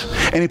Miletus,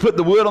 and he put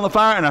the wood on the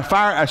fire, and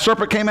a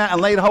serpent came out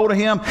and laid hold of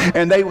him,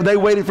 and they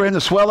waited for him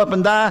to swell up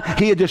and die.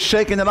 He had just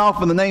shaken it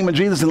off in the name of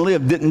Jesus and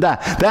lived, didn't die.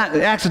 That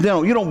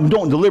accidental. You don't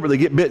deliberately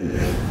get bitten.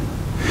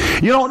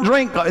 You don't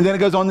drink, and then it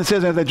goes on and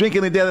says, if they drink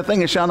any deadly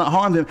thing, it shall not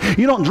harm them.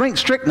 You don't drink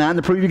strychnine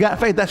to prove you got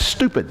faith. That's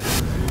stupid.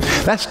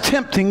 That's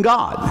tempting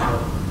God.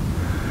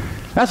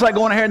 That's like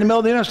going ahead in the middle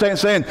of the interstate and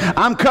saying,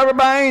 I'm covered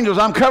by angels,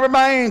 I'm covered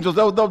by angels.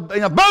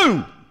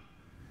 Boom!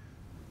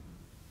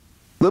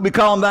 They'll be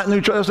calling that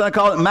new truck, I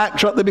call it Mack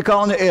truck, they'll be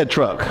calling it Ed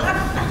truck.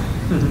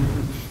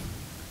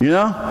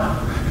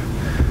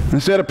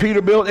 Instead of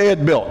Peterbilt,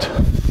 Ed built.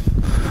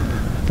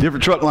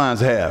 Different truck lines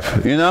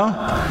have,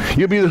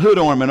 You'll be the hood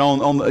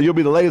ornament you'll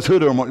be the latest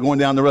hood ornament going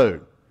down the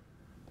road.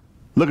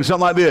 Look at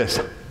something like this.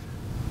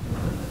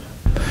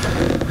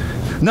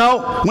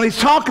 No, when he's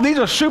talking, these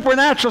are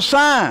supernatural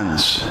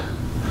signs.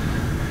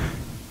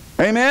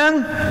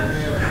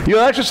 Amen?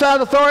 You'll exercise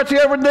authority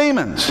over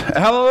demons.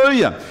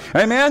 Hallelujah.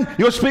 Amen?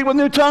 You'll speak with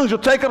new tongues. You'll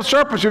take up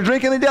serpents. You'll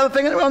drink any deadly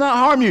thing, and it will not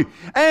harm you.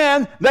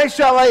 And they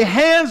shall lay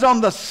hands on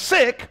the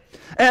sick,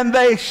 and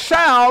they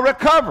shall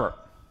recover.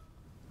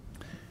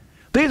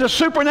 These are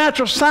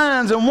supernatural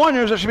signs and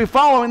wonders that should be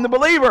following the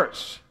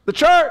believers, the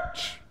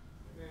church.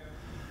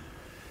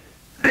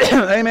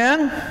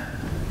 Amen?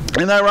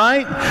 Isn't that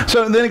right?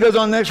 So then he goes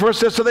on the next verse,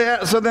 says, so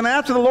then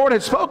after the Lord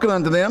had spoken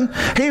unto them,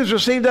 he was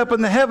received up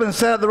in the heaven and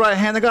sat at the right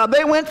hand of God.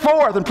 They went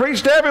forth and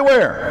preached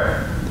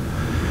everywhere,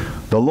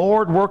 the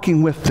Lord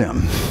working with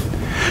them,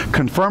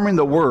 confirming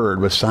the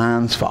word with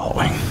signs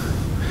following.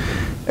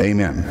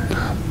 Amen.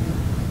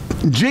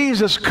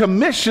 Jesus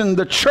commissioned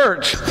the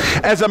church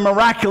as a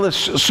miraculous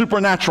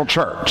supernatural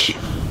church.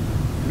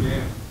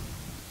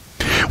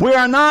 We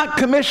are not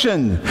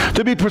commissioned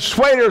to be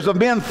persuaders of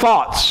men's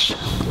thoughts,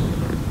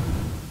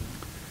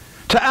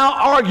 to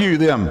out-argue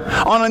them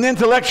on an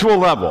intellectual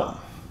level.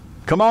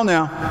 Come on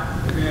now.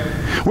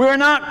 We are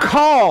not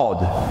called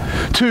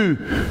to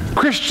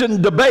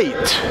Christian debate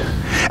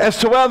as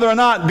to whether or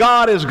not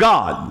God is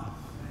God.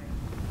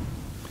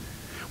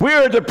 We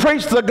are to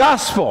preach the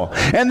gospel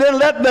and then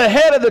let the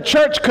head of the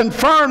church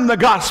confirm the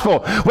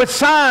gospel with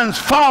signs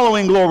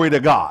following. Glory to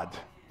God.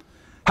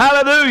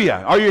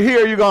 Hallelujah. Are you here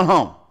or are you going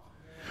home?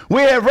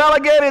 We have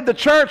relegated the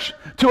church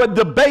to a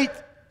debate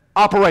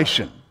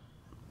operation.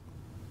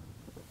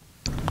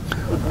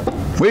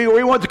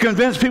 We want to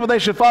convince people they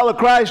should follow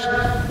Christ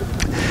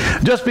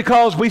just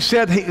because we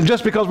said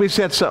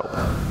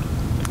so.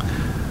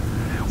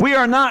 We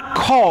are not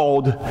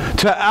called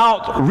to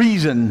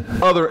out-reason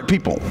other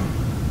people.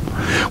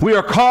 We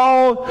are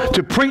called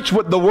to preach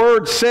what the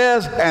Word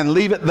says and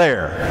leave it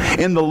there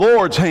in the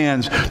Lord's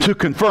hands to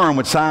confirm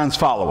with signs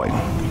following.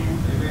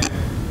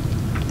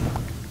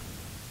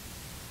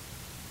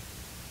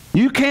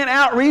 You can't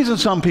out-reason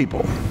some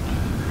people.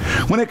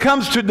 When it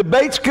comes to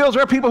debate skills,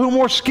 there are people who are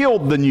more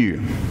skilled than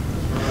you.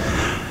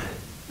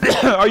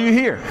 Are you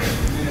here?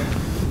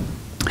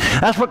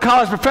 That's what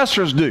college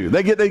professors do.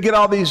 They get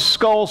all these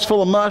skulls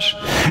full of mush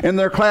in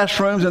their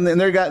classrooms, and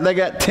they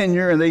got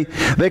tenure, and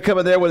they come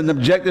in there with an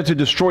objective to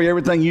destroy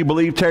everything you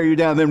believe, tear you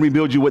down, and then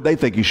rebuild you what they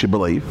think you should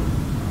believe.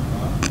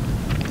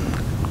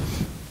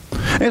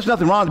 There's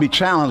nothing wrong to be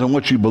challenged on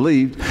what you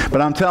believe,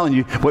 but I'm telling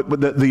you, what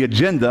the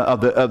agenda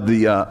of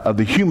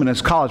the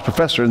humanist college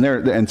professor and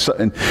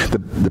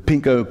the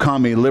pinko,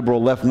 commie,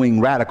 liberal, left-wing,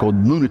 radical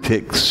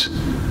lunatics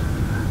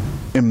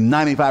in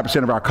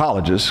 95% of our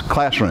colleges,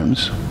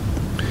 classrooms,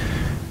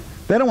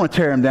 they don't want to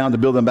tear them down to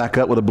build them back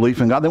up with a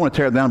belief in God. They want to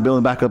tear them down and build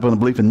them back up with a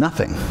belief in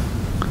nothing.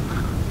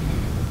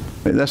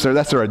 That's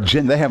their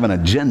agenda. They have an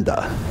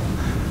agenda.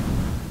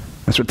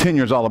 That's what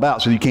tenure is all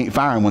about, so you can't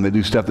fire them when they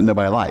do stuff that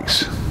nobody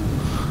likes.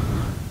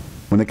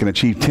 When they can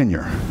achieve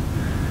tenure.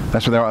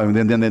 That's what they are,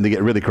 and then they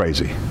get really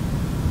crazy.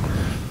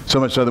 So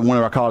much so that one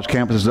of our college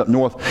campuses up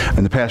north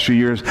in the past few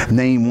years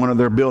named one of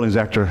their buildings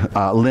after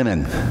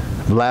Lenin,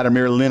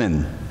 Vladimir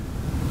Lenin.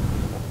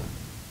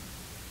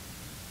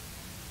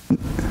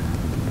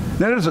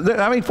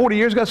 40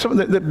 years ago,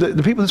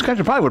 the people in this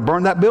country probably would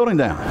burn that building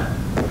down.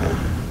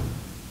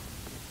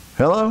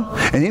 Hello?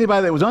 And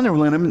anybody that was under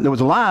Lenin that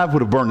was alive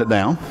would have burned it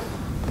down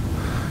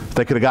if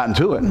they could have gotten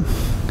to it.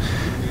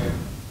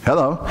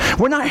 Hello?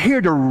 We're not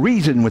here to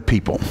reason with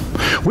people.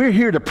 We're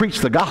here to preach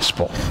the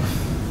gospel.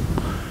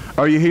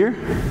 Are you here?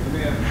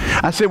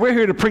 I said we're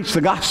here to preach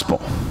the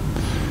gospel.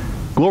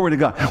 Glory to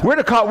God.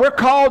 We're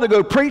called to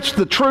go preach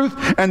the truth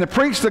and to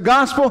preach the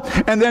gospel.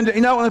 And then,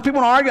 when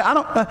people want to argue,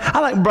 I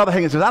like Brother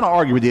Hagin says, I don't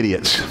argue with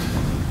idiots.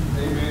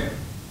 Amen.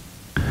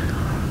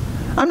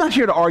 I'm not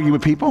here to argue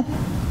with people.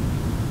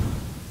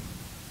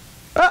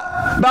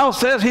 The Bible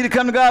says, he that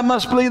come to God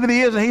must believe that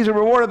he is, and he's a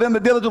rewarder of them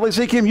that diligently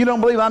seek him. You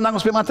don't believe, I'm not going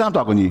to spend my time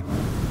talking to you.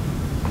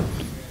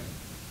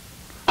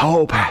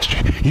 Oh, Pastor,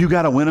 you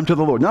got to win them to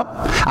the Lord. Nope,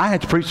 I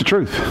had to preach the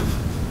truth.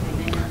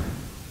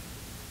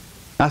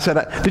 I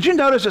said, did you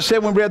notice it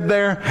said when we read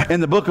there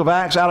in the book of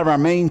Acts, out of our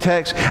main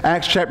text,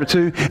 Acts chapter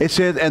 2, it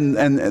said, and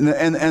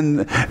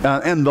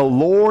the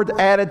Lord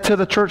added to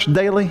the church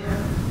daily?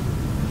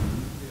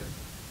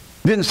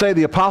 It didn't say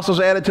the apostles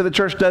added to the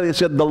church daily. It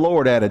said the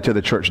Lord added to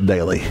the church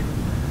daily,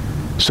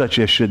 such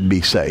as should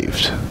be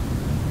saved.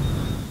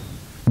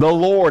 The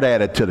Lord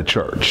added to the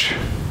church.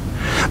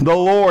 The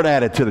Lord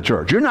added to the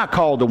church. You're not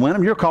called to win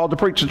them. You're called to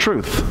preach the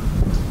truth.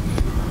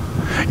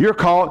 You're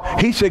called,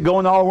 he said, go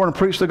into all the world and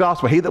preach the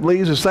gospel. He that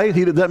believes is saved.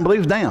 He that doesn't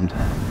believe is damned.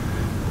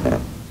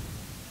 And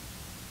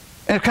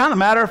it's kind of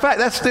matter of fact.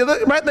 That's still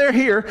right there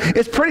here.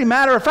 It's pretty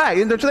matter of fact.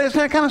 Isn't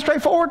it kind of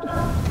straightforward?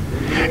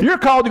 You're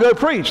called to go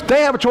preach.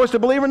 They have a choice to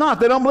believe or not. If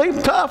they don't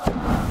believe, tough.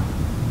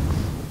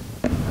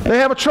 They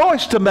have a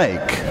choice to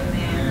make.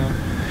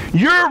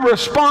 Your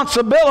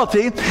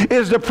responsibility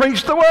is to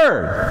preach the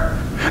word.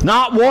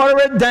 Not water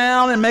it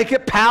down and make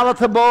it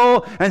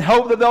palatable and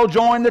hope that they'll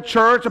join the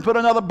church and put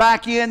another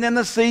back end in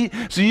the seat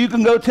so you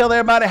can go tell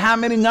everybody how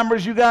many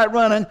numbers you got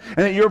running and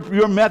that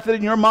your method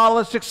and your model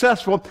is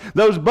successful.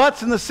 Those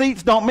butts in the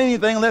seats don't mean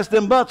anything unless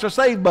them butts are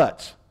saved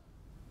butts.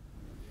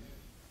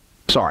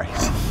 Sorry.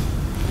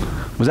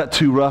 Was that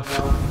too rough?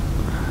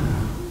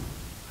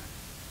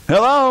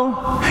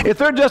 Hello? If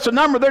they're just a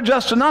number, they're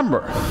just a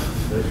number.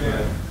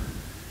 Amen.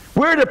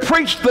 We're to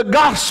preach the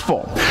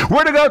gospel.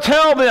 We're to go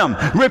tell them,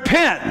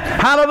 repent.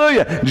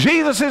 Hallelujah.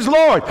 Jesus is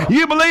Lord.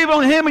 You believe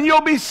on him and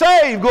you'll be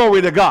saved.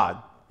 Glory to God.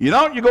 You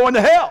don't, you're going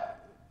to hell.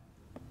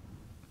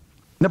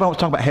 Nobody wants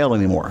to talk about hell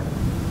anymore.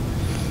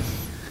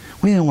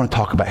 We don't want to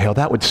talk about hell.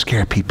 That would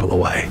scare people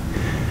away.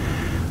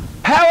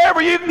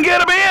 However you can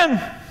get them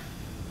in.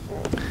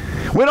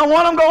 We don't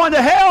want them going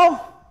to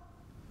hell.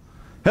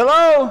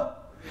 Hello?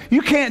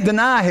 You can't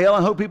deny hell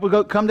and hope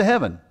people come to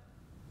heaven.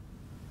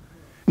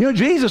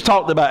 Jesus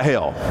talked about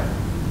hell.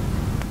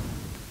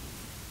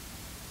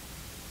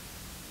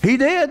 He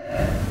did.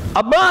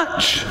 A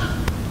bunch.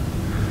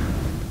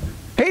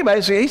 He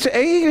basically,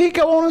 he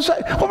go on and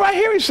say, well, right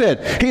here he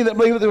said, he that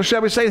believeth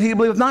shall be saved, he that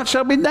believeth not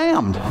shall be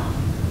damned.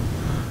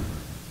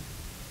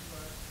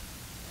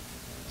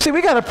 See,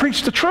 we got to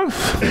preach the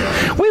truth.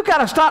 We've got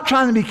to stop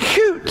trying to be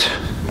cute.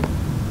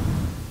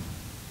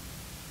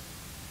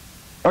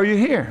 Are you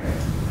here?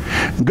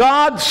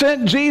 God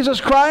sent Jesus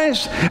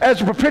Christ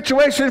as a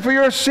propitiation for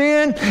your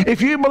sin.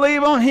 If you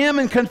believe on him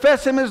and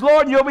confess him as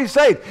Lord, you'll be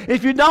saved.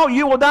 If you don't,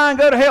 you will die and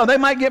go to hell. They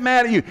might get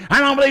mad at you. I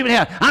don't believe in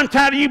hell. I'm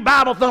tired of you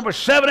Bible thumpers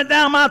shoving it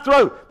down my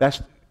throat.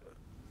 That's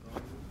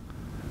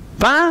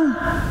fine.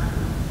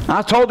 I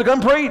was told to come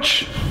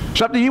preach.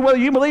 It's up to you whether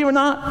you believe or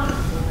not.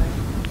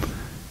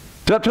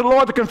 It's up to the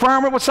Lord to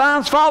confirm it with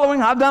signs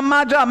following. I've done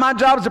my job. My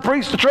job is to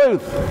preach the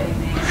truth.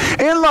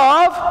 In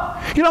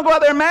love. You don't go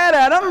out there mad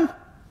at them.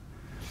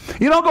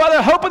 You don't go out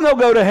there hoping they'll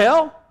go to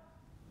hell.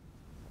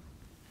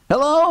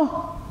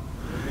 Hello?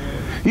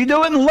 You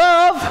do it in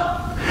love.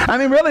 I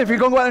mean, really, if you're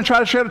going to go out and try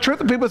to share the truth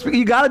with people,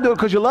 you got to do it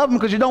because you love them,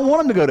 because you don't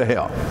want them to go to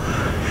hell.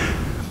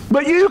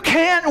 But you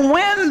can't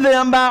win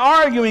them by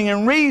arguing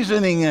and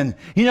reasoning and,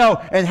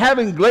 and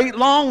having great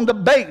long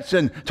debates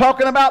and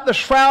talking about the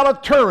Shroud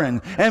of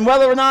Turin and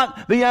whether or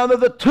not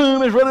the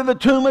tomb is really the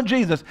tomb of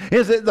Jesus.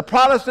 Is it the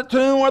Protestant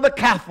tomb or the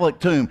Catholic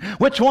tomb?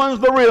 Which one's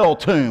the real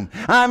tomb?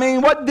 I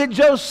mean, what did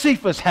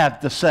Josephus have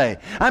to say?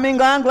 I mean,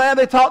 I'm glad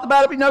they talked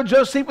about it, but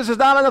Josephus is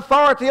not an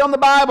authority on the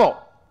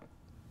Bible.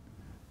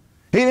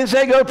 He didn't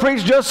say go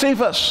preach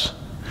Josephus.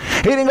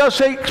 He didn't go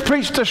say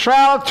preach the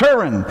Shroud of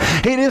Turin.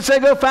 He didn't say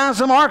go find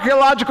some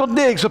archaeological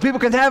digs so people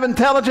can have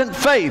intelligent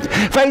faith.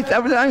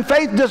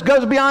 Faith just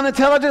goes beyond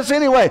intelligence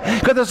anyway,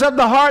 because it's of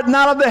the heart,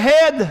 not of the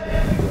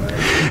head.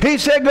 He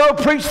said, go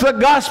preach the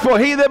gospel.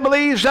 He that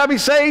believes shall be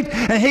saved,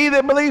 and he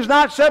that believes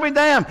not shall be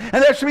damned.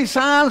 And there shall be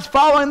signs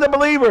following the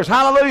believers.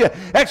 Hallelujah.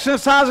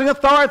 Exercising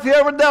authority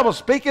over devils,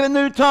 speaking in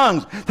new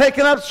tongues,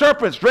 taking up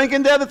serpents,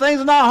 drinking deadly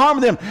things and not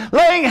harming them,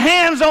 laying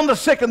hands on the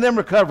sick and them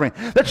recovering.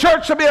 The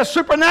church shall be a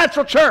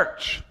supernatural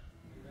church.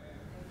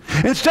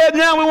 Instead,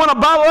 now we want to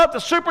bottle up the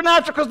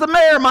supernatural because the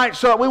mayor might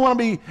show up. We want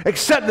to be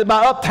accepted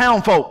by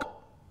uptown folk.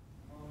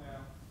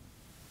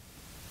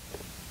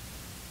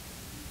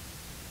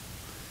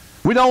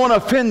 We don't want to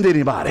offend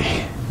anybody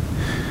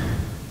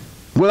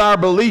with our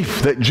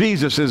belief that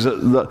Jesus is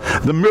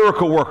the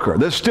miracle worker.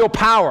 There's still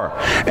power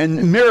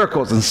and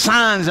miracles and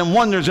signs and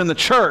wonders in the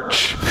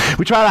church.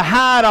 We try to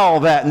hide all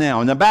that now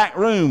in the back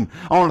room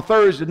on a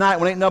Thursday night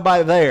when ain't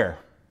nobody there.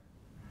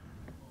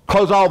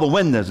 Close all the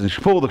windows and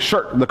pull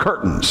the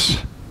curtains.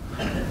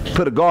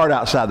 Put a guard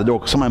outside the door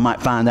because somebody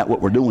might find out what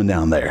we're doing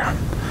down there.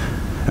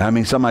 I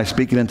mean, somebody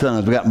speaking in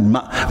tongues. We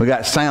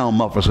got sound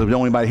mufflers, so if don't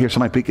anybody hear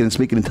somebody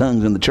speaking in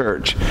tongues in the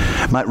church,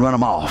 might run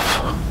them off.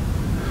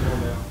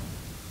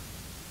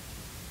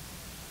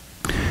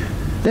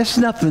 That's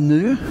nothing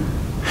new.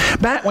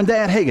 Back when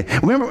Dad Hagin,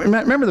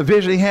 remember the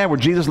vision he had where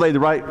Jesus laid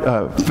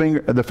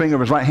the finger of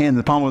his right hand in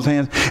the palm of his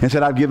hand and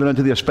said, "I've given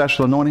unto thee a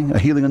special anointing, a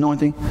healing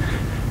anointing."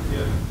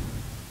 Yeah.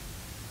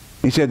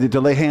 He said to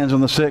lay hands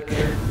on the sick.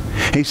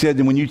 He said,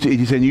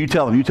 he said, you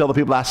tell the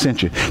people I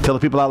sent you. Tell the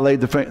people I laid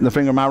the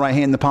finger of my right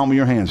hand in the palm of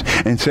your hands.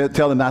 And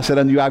tell them, I said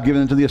unto you, I've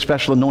given unto thee a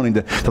special anointing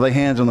to lay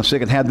hands on the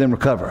sick and have them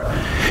recover.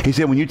 He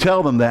said, when you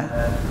tell them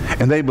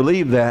that, and they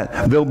believe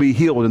that, they'll be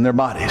healed in their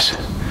bodies.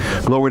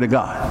 Glory to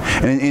God.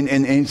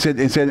 And he said,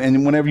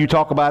 and whenever you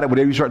talk about it,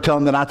 whenever you start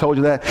telling them that I told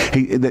you that,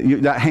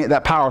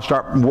 that power will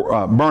start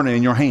burning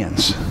in your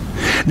hands.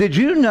 Did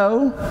you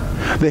know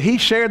that he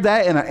shared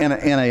that in a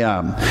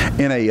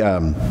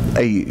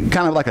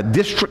kind of like a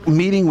district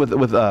meeting with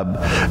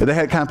they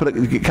had kind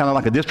of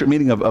like a district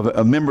meeting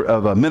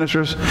of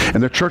ministers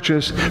and their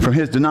churches from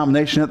his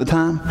denomination at the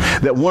time,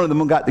 that one of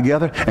them got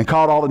together and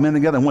called all the men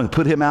together and wanted to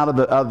put him out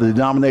of the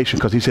denomination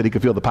because he said he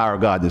could feel the power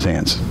of God in his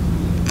hands.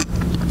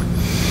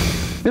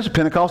 It's a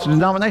Pentecostal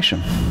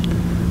denomination.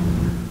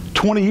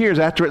 20 years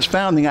after its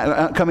founding,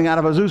 coming out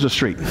of Azusa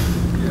Street.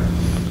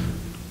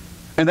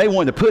 And they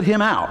wanted to put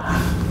him out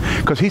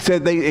because he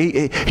said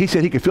he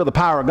said he could feel the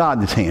power of God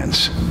in his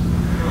hands.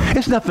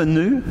 It's nothing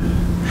new.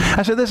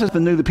 I said, this is the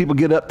new that people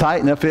get uptight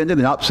and offended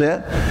and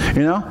upset,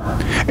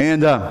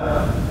 And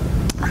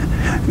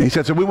he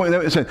said,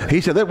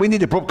 he said that we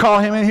need to call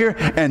him in here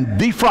and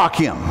defrock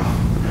him.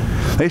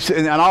 They said,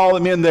 and all the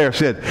men there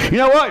said, you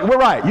know what? We're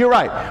right. You're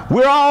right.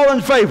 We're all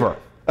in favor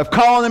of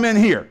calling him in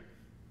here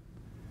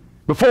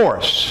before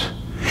us.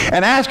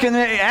 And asking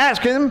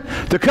him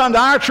to come to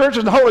our churches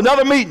and hold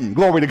another meeting.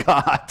 Glory to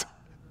God.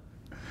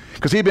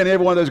 Because he'd been in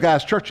every one of those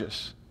guys'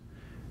 churches.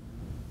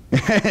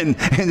 and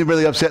it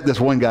really upset this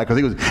one guy because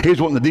he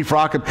was wanting to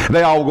defrock him.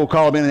 They all would go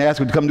call him in and ask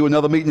him to come do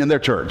another meeting in their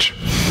church.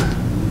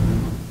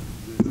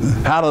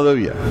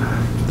 Hallelujah.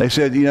 They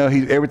said,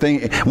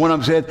 everything. One of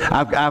them said,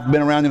 I've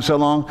been around him so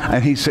long,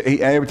 and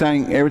every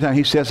time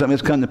he says something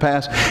that's come to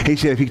pass, he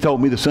said if he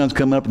told me the sun's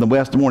coming up in the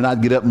west in the morning,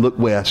 I'd get up and look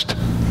west.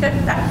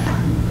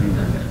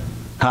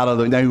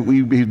 Hallelujah. Now,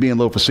 he's being a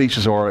little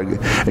facetious or,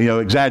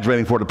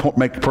 exaggerating for the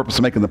purpose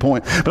of making the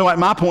point. But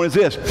my point is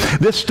this.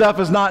 This stuff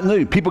is not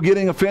new. People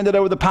getting offended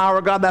over the power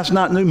of God, that's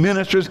not new.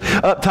 Ministers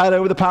uptight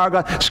over the power of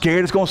God,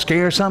 scared it's going to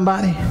scare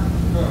somebody.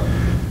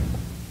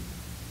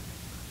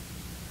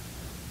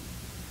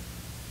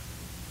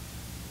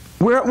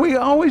 We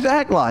always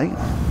act like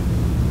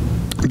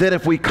that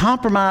if we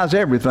compromise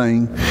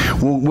everything,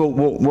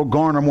 we'll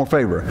garner more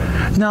favor.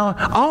 Now,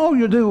 all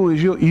you do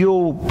is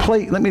you'll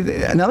play. Let me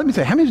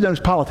say, how many of you know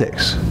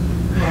politics?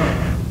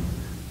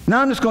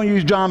 Now I'm just going to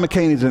use John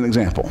McCain as an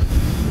example.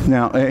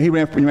 Now he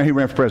ran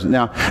for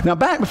president. Now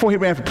back before he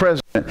ran for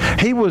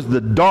president, he was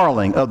the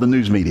darling of the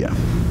news media.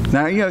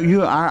 Now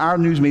our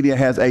news media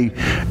has a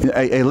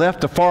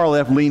left to far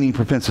left leaning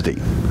propensity.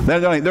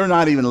 They're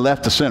not even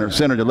left to center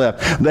to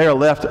left. They are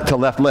left to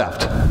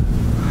left.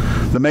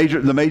 The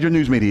major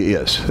news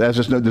media is.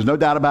 There's no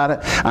doubt about it.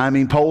 I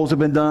mean, polls have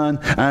been done.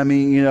 I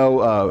mean,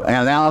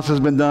 analysis has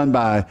been done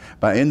by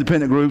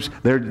independent groups.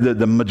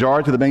 The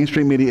majority of the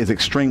mainstream media is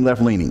extreme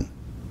left leaning.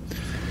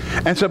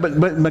 And so, but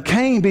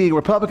McCain, being a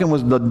Republican,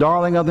 was the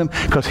darling of them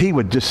because he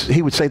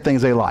would say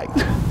things they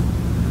liked.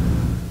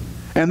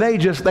 And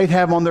they'd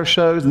have him on their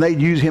shows, and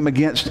they'd use him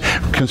against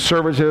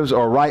conservatives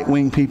or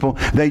right-wing people.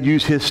 They'd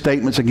use his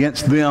statements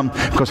against them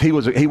because he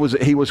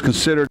was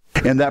considered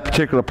in that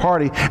particular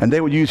party, and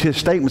they would use his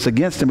statements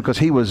against him because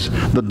he was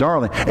the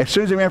darling. As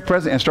soon as he ran for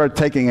president and started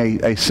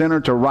taking a center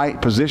to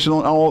right position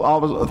on all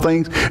the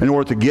things in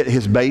order to get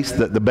his base,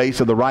 the base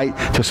of the right,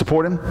 to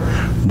support him,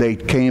 they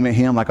came at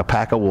him like a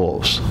pack of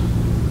wolves.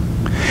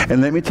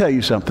 And let me tell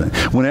you something.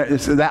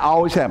 That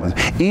always happens.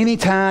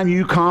 Anytime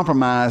you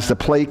compromise to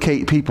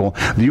placate people,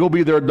 you'll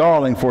be their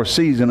darling for a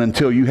season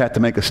until you have to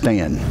make a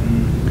stand.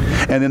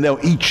 And then they'll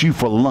eat you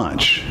for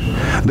lunch.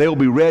 They'll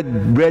be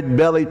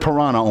red-bellied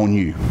piranha on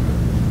you.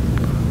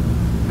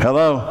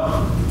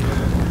 Hello?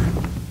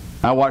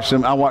 I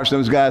watched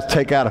those guys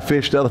take out a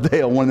fish the other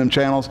day on one of them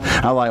channels.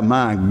 I was like,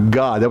 my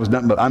God, that was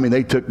nothing but, I mean,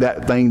 they took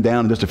that thing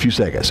down in just a few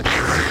seconds.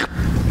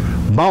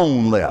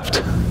 Bone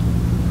left.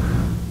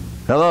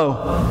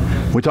 Hello?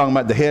 We're talking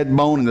about the head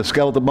bone and the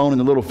skeletal bone and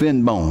the little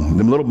fin bone.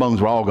 The little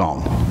bones were all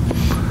gone.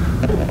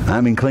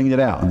 I mean, cleaned it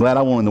out. I'm glad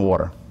I won in the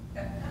water.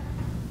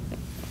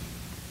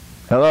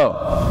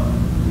 Hello?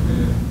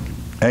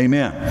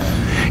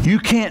 Amen. You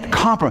can't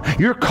compromise.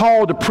 You're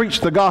called to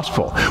preach the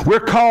gospel. We're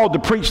called to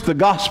preach the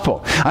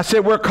gospel. I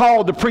said we're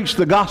called to preach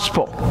the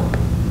gospel.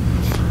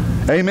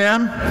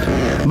 Amen.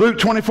 Luke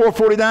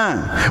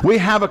 24:49. We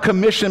have a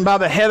commission by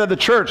the head of the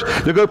church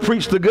to go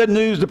preach the good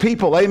news to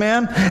people.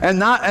 Amen. And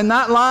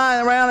not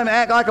lie around and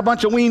act like a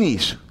bunch of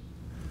weenies.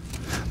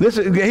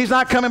 He's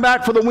not coming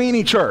back for the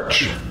weenie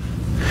church.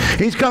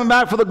 He's coming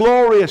back for the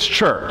glorious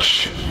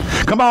church.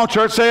 Come on,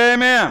 church, say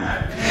amen.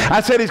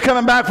 I said he's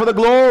coming back for the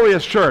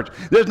glorious church.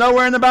 There's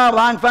nowhere in the Bible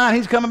I can find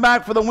he's coming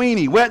back for the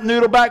weenie, wet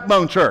noodle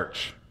backbone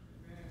church.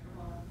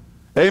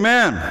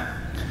 Amen.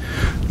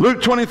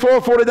 Luke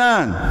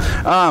 24:49.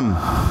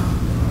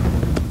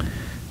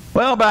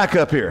 Well, back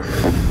up here.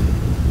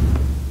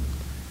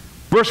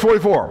 Verse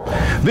 44.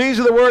 These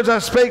are the words I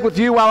spake with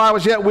you while I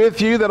was yet with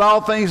you, that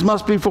all things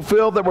must be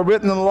fulfilled that were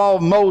written in the law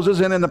of Moses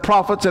and in the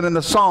prophets and in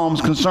the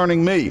Psalms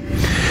concerning me.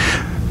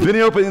 Then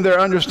he opened their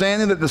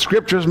understanding that the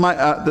scriptures might,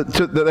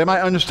 that they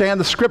might understand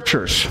the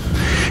scriptures.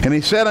 And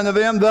he said unto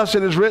them, thus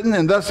it is written,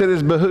 and thus it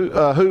is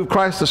behooved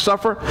Christ to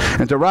suffer,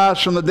 and to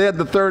rise from the dead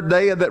the third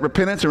day, and that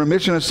repentance and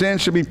remission of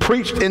sins should be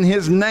preached in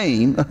his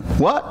name.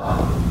 What?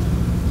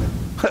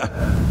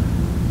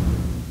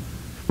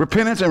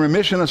 Repentance and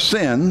remission of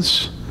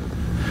sins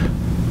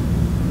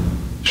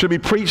should be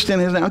preached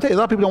in his name. I'll tell you, a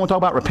lot of people don't want to talk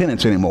about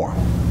repentance anymore.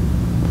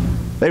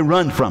 They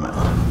run from it.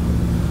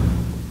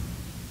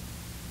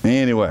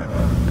 Anyway.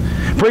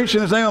 Preach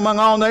in his name among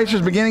all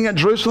nations, beginning at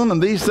Jerusalem,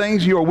 and these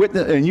things you are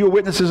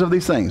witnesses of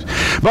these things.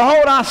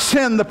 Behold, I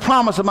send the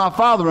promise of my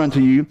Father unto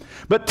you,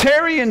 but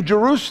tarry in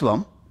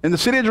Jerusalem, in the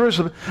city of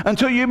Jerusalem,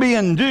 until you be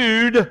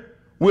endued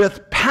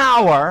with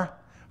power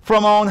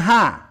from on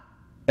high.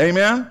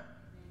 Amen?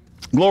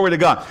 Glory to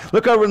God.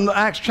 Look over in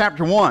Acts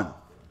chapter 1.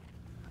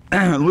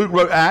 Luke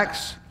wrote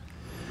Acts.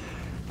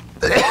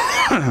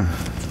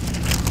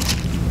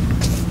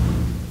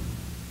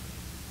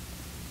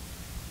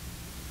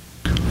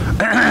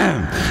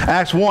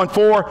 Acts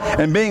 1:4,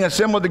 and being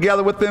assembled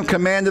together with them,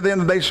 commanded them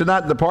that they should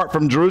not depart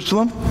from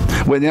Jerusalem.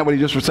 Wasn't that what he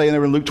just was saying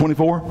there in Luke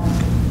 24?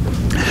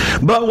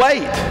 But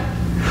wait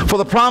for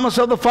the promise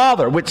of the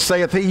Father, which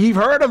saith he, you've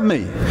heard of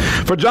me.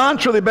 For John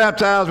truly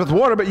baptized with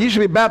water, but ye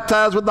shall be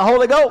baptized with the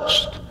Holy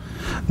Ghost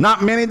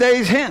not many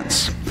days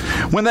hence.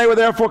 When they were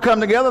therefore come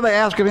together, they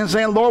asked of him,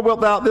 saying, Lord,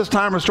 wilt thou at this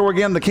time restore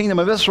again the kingdom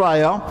of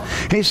Israel?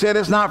 He said,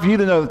 it's not for you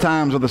to know the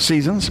times or the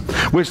seasons,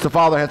 which the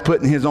Father hath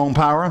put in his own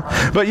power.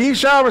 But ye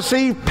shall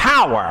receive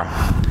power,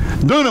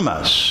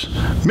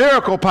 dunamis,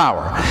 miracle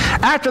power.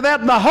 After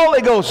that, the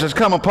Holy Ghost has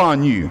come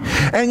upon you,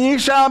 and ye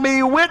shall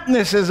be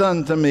witnesses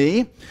unto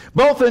me,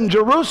 both in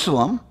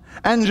Jerusalem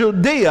and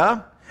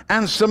Judea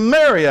and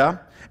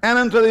Samaria, and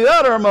unto the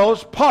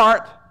uttermost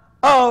part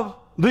of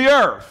the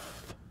earth.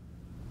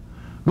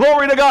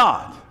 Glory to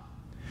God.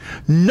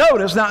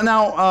 Notice,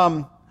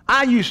 now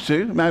I used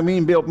to, me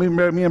and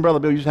Brother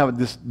Bill used to have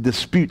a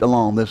dispute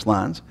along this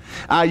lines.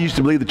 I used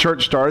to believe the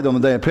church started on the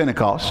day of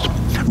Pentecost.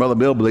 Brother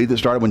Bill believed it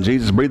started when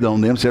Jesus breathed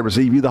on them, said,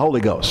 receive you the Holy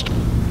Ghost.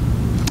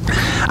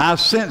 I've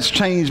since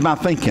changed my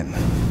thinking.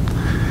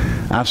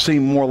 I've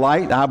seen more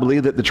light. I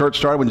believe that the church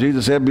started when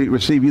Jesus said,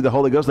 receive you the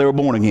Holy Ghost. They were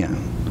born again.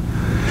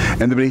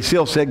 And he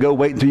still said, go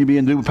wait until you be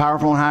endued with power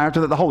from on high,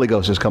 after that the Holy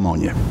Ghost has come on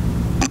you.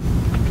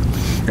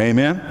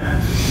 Amen.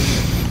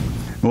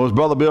 Well, was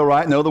Brother Bill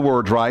right? No, the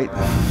word's right.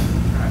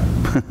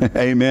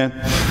 Amen.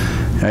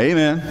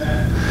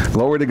 Amen.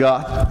 Glory to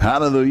God.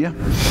 Hallelujah.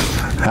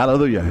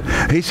 Hallelujah.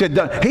 He said,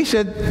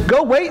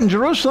 go wait in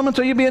Jerusalem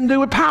until you be endued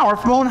with power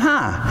from on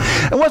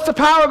high. And what's the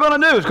power going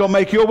to do? It's going to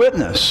make you a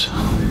witness.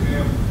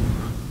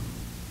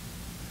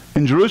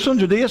 In Jerusalem,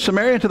 Judea,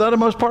 Samaria, and to the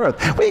uttermost part of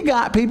it. We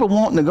got people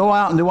wanting to go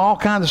out and do all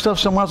kinds of stuff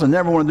somewhere else and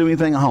never want to do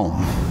anything at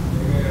home.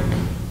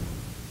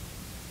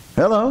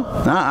 Hello.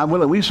 Now,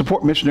 we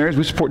support missionaries.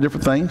 We support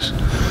different things.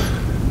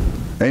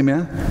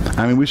 Amen.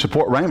 I mean, we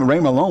support Rhema.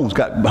 Rhema alone's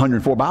got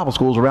 104 Bible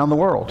schools around the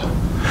world.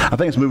 I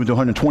think it's moving to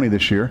 120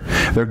 this year.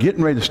 They're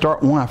getting ready to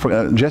start one. I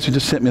forgot, Jesse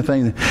just sent me a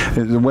thing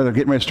where they're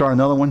getting ready to start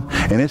another one,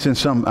 and it's in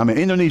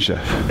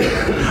Indonesia,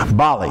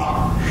 Bali,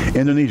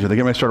 Indonesia. They're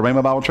getting ready to start a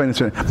Rhema Bible Training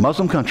Center.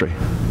 Muslim country.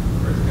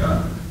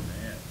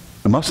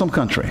 A Muslim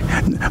country.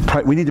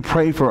 We need to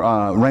pray for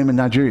Rhema,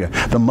 Nigeria.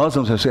 The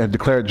Muslims have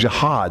declared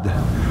jihad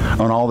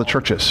on all the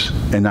churches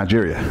in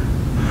Nigeria.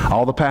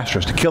 All the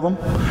pastors to kill them,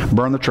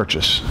 burn the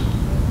churches.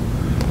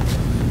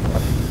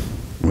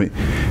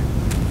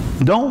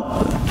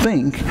 Don't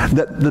think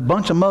that the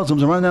bunch of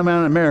Muslims running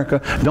around in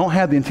America don't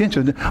have the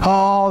intention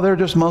of, they're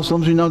just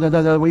Muslims,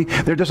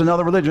 they're just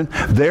another religion.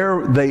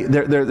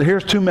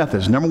 Here's two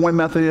methods. Number one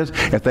method is,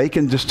 if they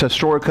can just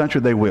destroy a country,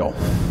 they will.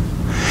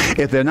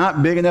 If they're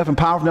not big enough and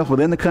powerful enough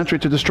within the country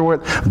to destroy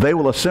it, they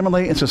will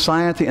assimilate in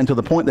society until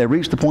the point they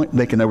reach the point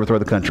they can overthrow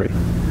the country.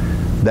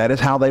 That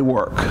is how they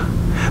work.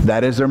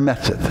 That is their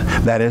method.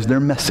 That is their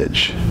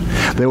message.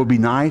 They will be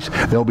nice,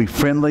 they'll be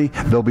friendly,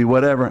 they'll be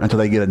whatever until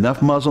they get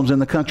enough Muslims in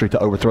the country to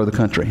overthrow the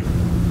country.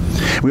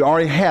 We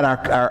already had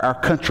our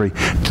country,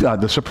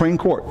 the Supreme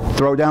Court,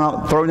 throw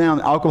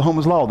down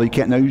Oklahoma's law that you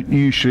can't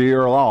use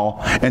Sharia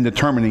law in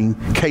determining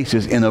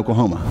cases in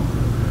Oklahoma.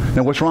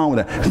 Now, what's wrong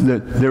with that?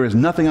 There is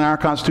nothing in our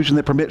Constitution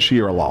that permits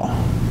Sharia law.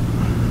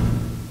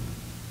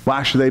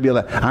 Why should they be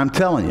allowed? I'm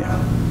telling you.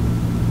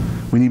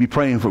 We need to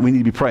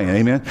be praying.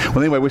 Amen. Well,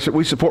 anyway,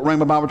 we support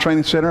Rhema Bible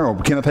Training Center or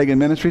Kenneth Hagin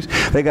Ministries.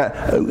 They got,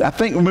 I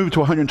think we're moving to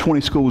 120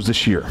 schools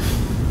this year.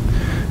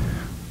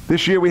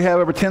 This year we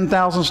have over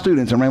 10,000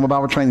 students in Rhema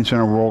Bible Training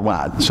Center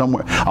worldwide.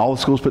 Somewhere, all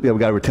the schools put together,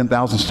 we got over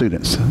 10,000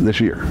 students this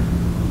year.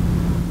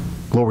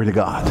 Glory to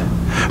God.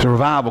 There's a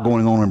revival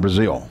going on in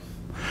Brazil.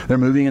 They're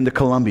moving into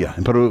Colombia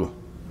and Peru.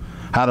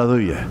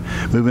 Hallelujah.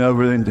 We're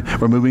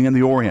moving in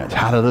the Orient.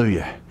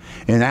 Hallelujah.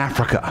 In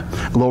Africa.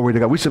 Glory to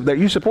God.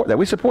 You support that.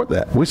 We support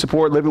that. We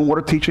support living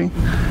water teaching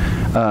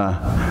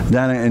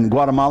down in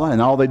Guatemala and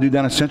all they do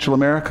down in Central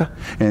America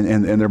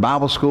and their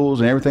Bible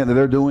schools and everything that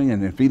they're doing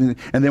and feeding.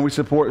 And then we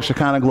support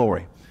Shekinah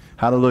Glory.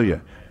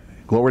 Hallelujah.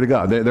 Glory to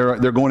God.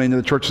 They're going into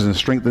the churches and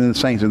strengthening the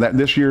saints. And that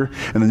this year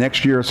and the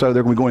next year or so,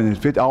 they're going to be going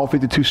into all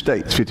 52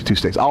 states. 52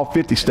 states. All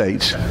 50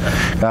 states.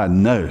 God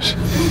knows.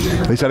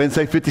 At least I didn't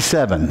say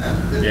 57.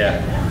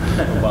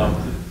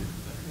 Yeah.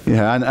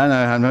 Yeah,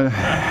 I know.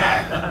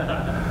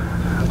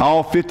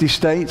 All 50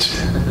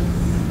 states.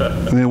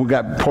 And then we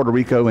got Puerto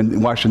Rico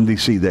and Washington,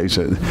 D.C. Those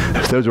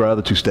are our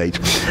other two states.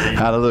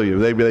 Hallelujah.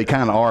 They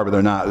kind of are, but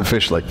they're not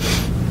officially.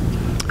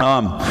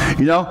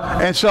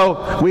 And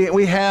so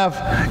we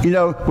have,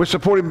 we're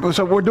supporting,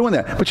 so we're doing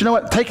that. But you know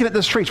what? Taking it to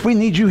the streets. We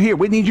need you here.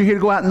 We need you here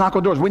to go out and knock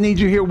on doors. We need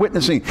you here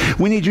witnessing.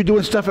 We need you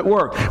doing stuff at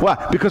work.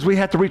 Why? Because we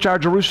have to reach our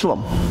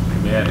Jerusalem.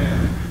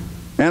 Amen.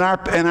 And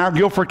our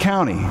Guilford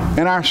County,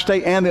 and our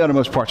state, and the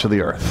uttermost parts of the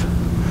earth.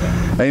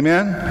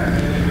 Amen?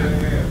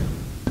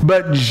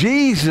 But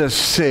Jesus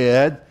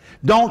said,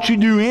 don't you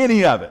do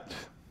any of it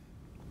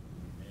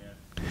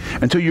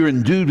until you're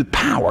endued with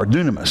power,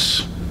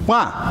 dunamis.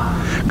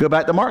 Why? Go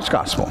back to Mark's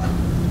Gospel.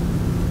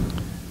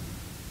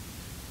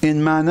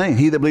 In my name.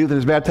 He that believeth and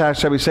is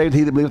baptized shall be saved.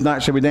 He that believeth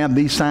not shall be damned.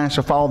 These signs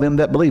shall follow them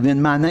that believe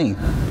in my name.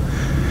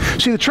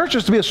 See, the church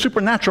is to be a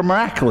supernatural,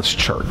 miraculous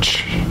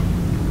church.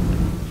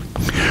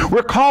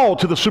 We're called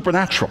to the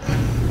supernatural.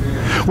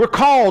 We're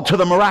called to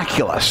the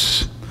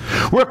miraculous.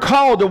 We're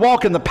called to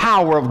walk in the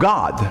power of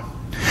God.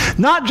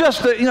 Not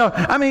just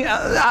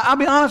I'll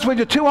be honest with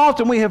you, too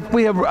often we have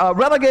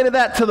relegated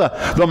that to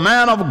the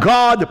man of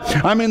God.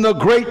 The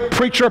great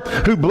preacher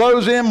who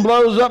blows in,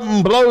 blows up,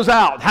 and blows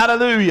out.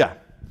 Hallelujah.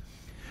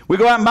 We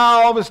go out and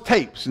buy all of his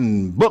tapes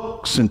and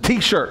books and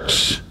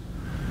t-shirts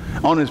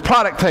on his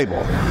product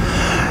table.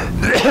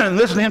 And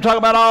listen to him talk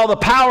about all the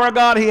power of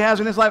God he has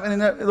in his life. And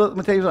let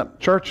me tell you something,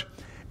 church,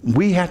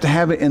 we have to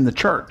have it in the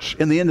church,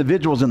 in the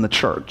individuals in the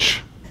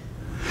church.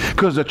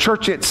 Because the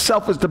church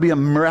itself is to be a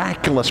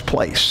miraculous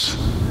place.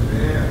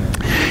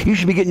 You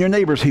should be getting your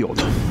neighbors healed,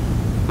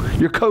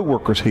 your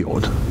co-workers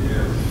healed.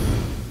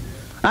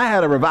 I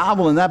had a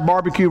revival in that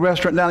barbecue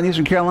restaurant down in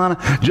Eastern Carolina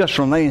just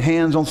from laying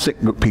hands on sick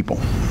people.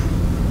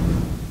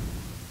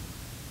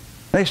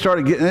 They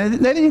started getting,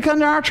 they didn't come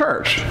to our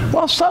church.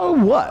 Well, so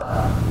what?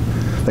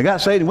 They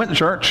got saved and went to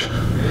church,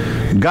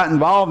 got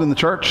involved in the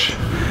church,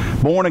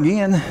 born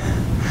again.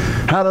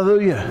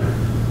 Hallelujah.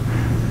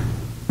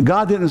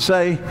 God didn't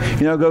say,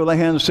 go lay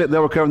hands and sit,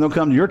 they'll recover, and they'll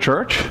come to your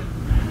church.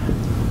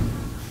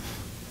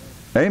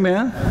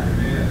 Amen.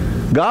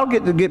 God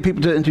will get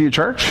people into your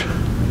church,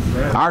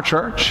 our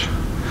church.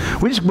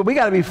 But we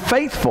got to be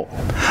faithful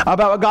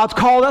about what God's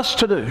called us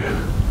to do.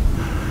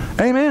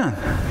 Amen.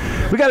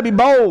 We got to be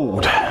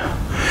bold.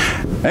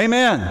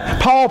 Amen.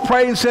 Paul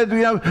prayed and said,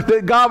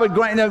 that God would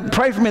grant,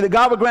 pray for me that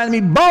God would grant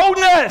me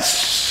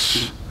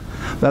boldness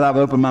that I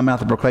would open my mouth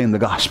to proclaim the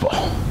gospel.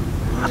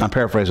 I'm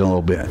paraphrasing a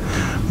little bit.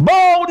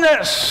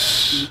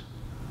 Boldness.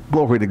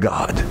 Glory to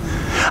God.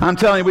 I'm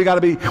telling you, we've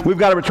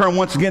got to return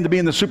once again to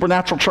being the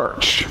supernatural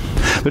church.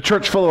 The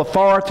church full of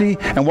authority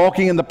and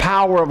walking in the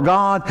power of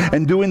God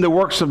and doing the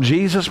works of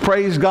Jesus.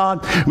 Praise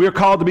God. We are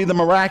called to be the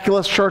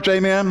miraculous church.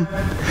 Amen.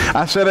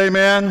 I said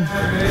amen. Amen.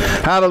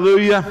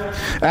 Hallelujah.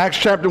 Acts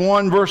chapter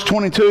 1 verse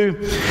 22.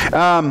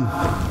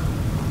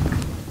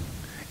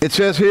 It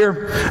says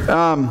here,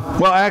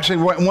 well, actually,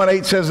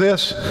 1:8 says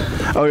this.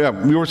 Oh, yeah,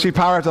 you will receive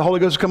power after the Holy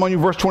Ghost has come on you,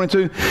 verse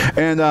 22.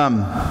 And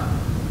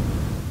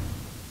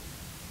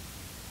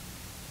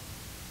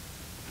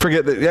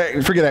forget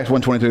Acts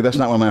 1:22. That's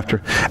not what I'm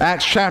after.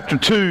 Acts chapter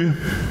 2,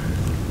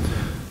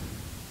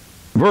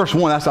 verse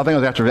 1. I think it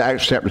was after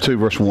Acts chapter 2,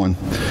 verse 1.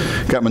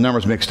 Got my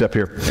numbers mixed up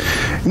here.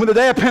 And when the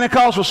day of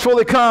Pentecost was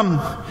fully come,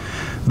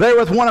 they were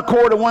with one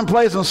accord in one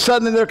place, and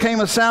suddenly there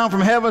came a sound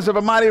from heavens of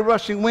a mighty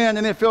rushing wind,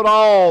 and it filled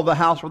all the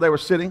house where they were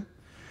sitting.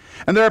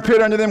 And there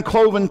appeared unto them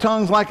cloven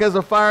tongues like as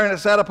of fire, and it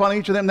sat upon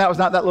each of them. That was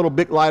not that little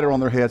big lighter on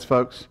their heads,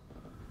 folks.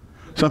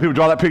 Some people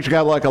draw that picture,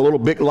 got like a little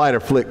big lighter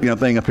flick,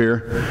 thing up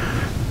here.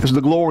 This is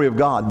the glory of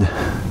God.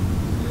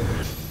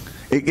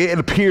 It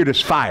appeared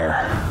as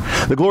fire.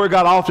 The glory of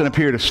God often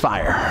appeared as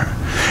fire.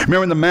 Remember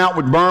when the mount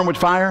would burn with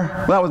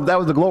fire? Well, that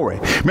was the glory.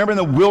 Remember in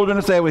the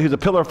wilderness, he was a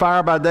pillar of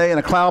fire by day and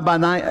a cloud by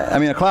night.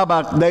 A cloud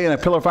by day and a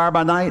pillar of fire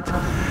by night.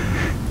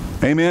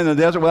 Amen. In the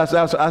desert, well,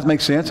 that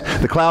makes sense.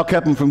 The cloud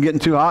kept them from getting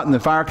too hot, and the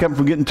fire kept them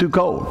from getting too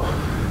cold.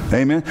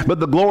 Amen. But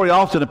the glory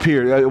often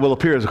will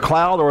appear as a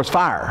cloud or as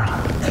fire.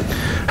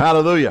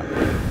 Hallelujah.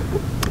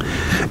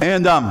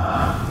 And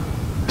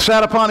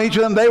sat upon each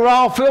of them. They were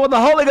all filled with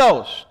the Holy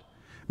Ghost.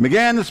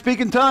 Began to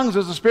speak in tongues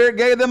as the Spirit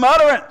gave them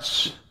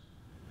utterance.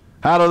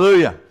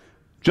 Hallelujah.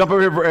 Jump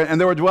over here, and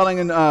they were dwelling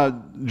in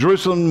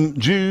Jerusalem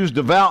Jews,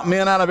 devout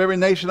men out of every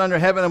nation under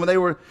heaven. And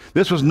when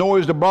this was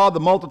noised abroad, the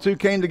multitude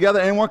came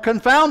together and were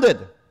confounded,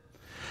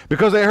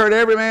 because they heard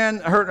every man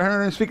heard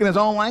him speaking his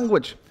own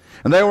language.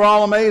 And they were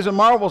all amazed and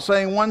marveled,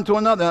 saying one to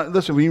another. Now,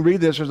 listen, when you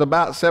read this, there's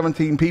about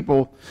 17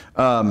 people,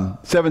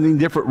 17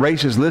 different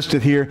races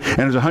listed here, and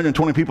there's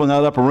 120 people in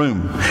that upper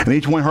room. And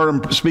each one heard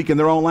them speak in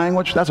their own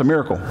language. That's a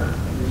miracle.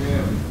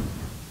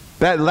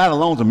 That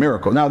alone is a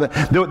miracle. Now,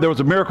 there was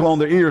a miracle on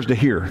their ears to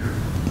hear.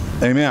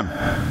 Amen.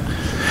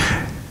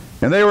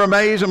 And they were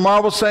amazed and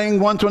marveled,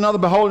 saying one to another,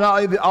 behold,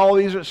 all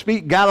these that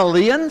speak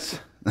Galileans?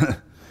 And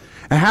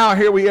how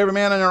hear we every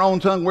man in our own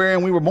tongue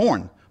wherein we were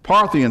born?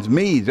 Parthians,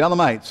 Medes,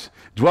 Elamites,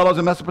 dwellers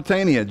in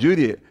Mesopotamia,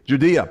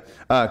 Judea,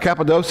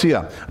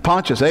 Cappadocia,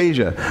 Pontus,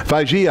 Asia,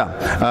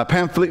 Phrygia,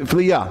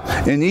 Pamphylia,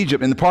 in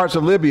Egypt, in the parts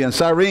of Libya and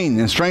Cyrene,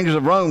 and strangers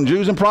of Rome,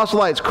 Jews and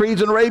proselytes,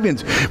 Creeds and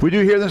Arabians. We do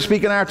hear them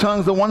speak in our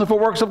tongues the wonderful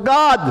works of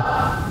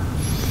God.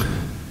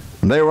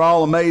 And they were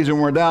all amazed and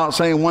were in doubt,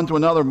 saying one to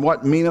another,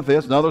 what meaneth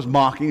this? And others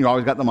mocking. You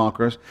always got the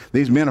mockers.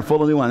 These men are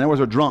full of new wine. There was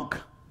a drunk.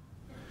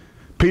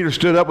 Peter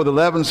stood up with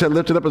 11, said,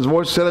 lifted up his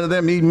voice, said unto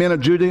them, ye men of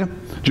Judea,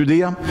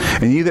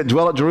 and ye that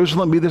dwell at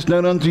Jerusalem, be this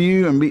known unto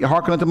you, and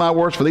hearken unto my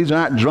words, for these are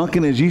not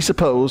drunken as ye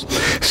suppose,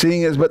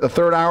 seeing it is but the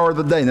third hour of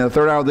the day. Now, the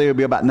third hour of the day would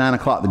be about 9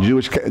 o'clock.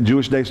 The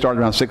Jewish day started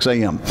around 6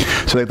 a.m.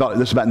 So they thought this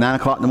was about 9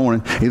 o'clock in the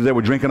morning. Either they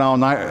were drinking all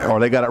night, or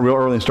they got up real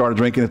early and started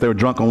drinking if they were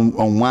drunk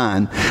on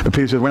wine. But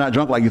Peter says, we're not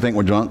drunk like you think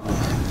we're drunk.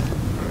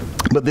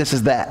 But this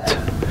is that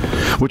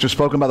which was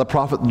spoken by the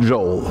prophet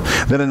Joel,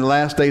 that in the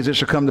last days it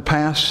shall come to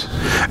pass,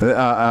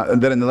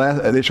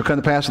 it shall come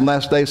to pass in the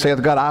last days,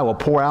 saith God, I will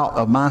pour out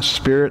of my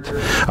spirit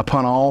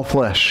upon all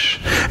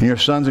flesh. And your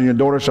sons and your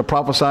daughters shall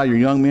prophesy, your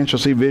young men shall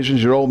see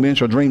visions, your old men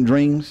shall dream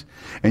dreams,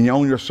 and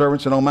on your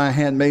servants and on my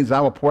handmaids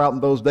I will pour out in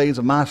those days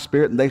of my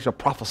spirit, and they shall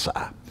prophesy.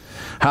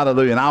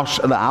 Hallelujah. And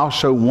I'll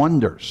show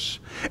wonders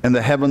in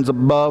the heavens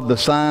above, the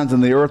signs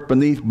in the earth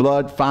beneath,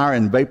 blood, fire,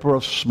 and vapor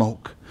of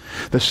smoke.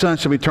 The sun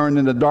shall be turned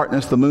into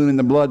darkness, the moon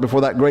into blood,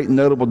 before that great and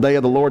notable day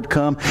of the Lord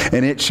come,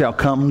 and it shall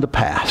come to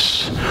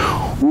pass.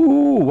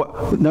 Ooh,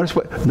 notice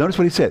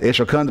what he said. It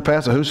shall come to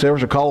pass that whosoever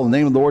shall call on the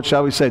name of the Lord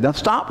shall be saved. Now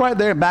stop right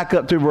there and back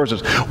up 2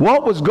 verses.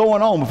 What was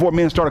going on before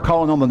men started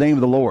calling on the name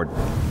of the Lord?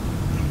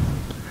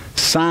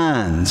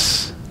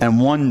 Signs and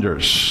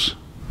wonders.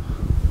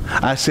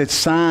 I said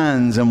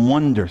signs and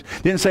wonders.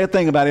 Didn't say a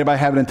thing about anybody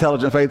having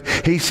intelligent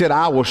faith. He said,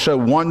 I will show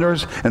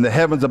wonders in the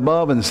heavens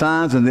above and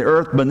signs in the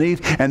earth beneath.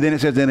 And then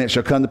it says, then it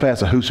shall come to pass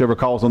that whosoever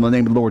calls on the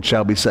name of the Lord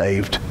shall be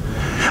saved.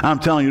 I'm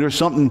telling you,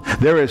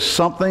 there is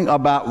something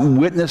about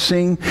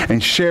witnessing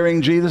and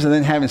sharing Jesus and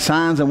then having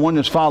signs and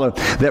wonders follow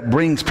that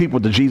brings people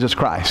to Jesus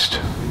Christ.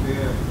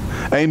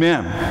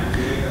 Amen.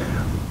 Amen.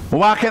 Well,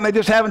 why can't they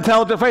just have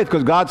intelligent faith?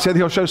 Because God said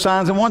he'll show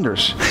signs and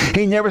wonders.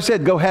 He never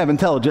said go have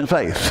intelligent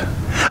faith.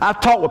 I've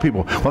talked with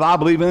people, well, I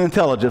believe in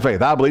intelligent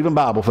faith. I believe in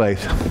Bible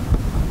faith.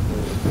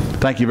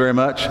 Thank you very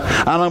much.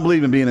 I don't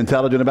believe in being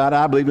intelligent about it.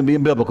 I believe in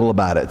being biblical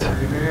about it.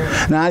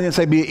 Amen. Now, I didn't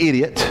say be an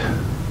idiot.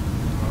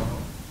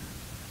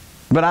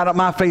 But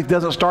my faith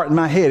doesn't start in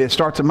my head. It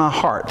starts in my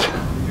heart.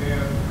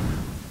 Amen.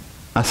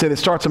 I said it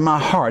starts in my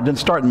heart. It doesn't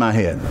start in my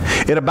head.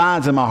 It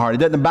abides in my heart. It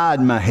doesn't abide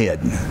in my head.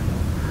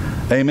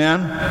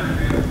 Amen?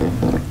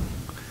 Amen.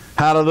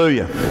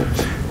 Hallelujah.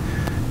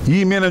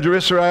 Ye men of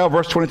Israel,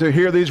 verse 22,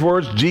 hear these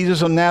words,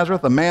 Jesus of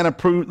Nazareth, a man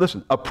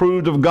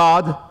approved of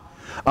God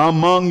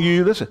among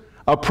you. Listen,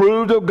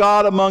 approved of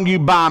God among you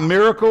by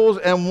miracles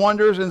and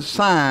wonders and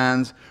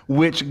signs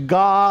which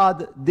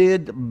God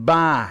did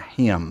by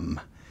him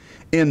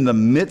in the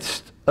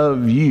midst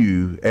of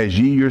you, as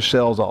ye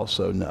yourselves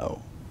also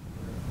know.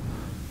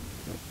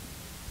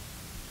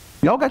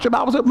 Y'all got your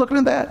Bibles up looking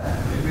at that?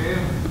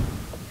 Amen.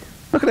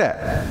 Look at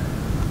that.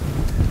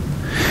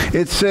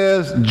 It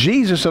says,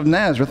 Jesus of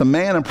Nazareth, a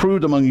man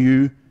approved among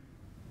you,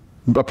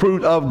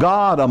 approved of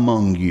God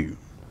among you.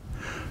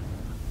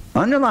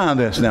 Underline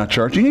this now,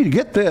 church. You need to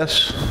get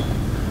this.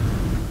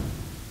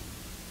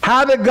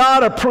 How did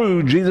God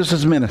approve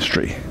Jesus'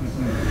 ministry?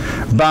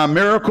 By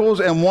miracles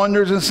and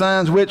wonders and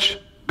signs which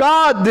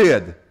God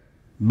did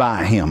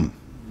by him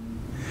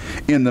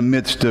in the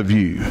midst of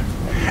you,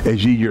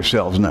 as ye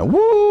yourselves know.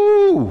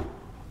 Woo!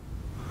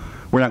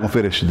 We're not going to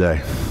finish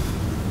today.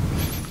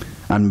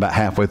 I'm about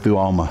halfway through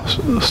all my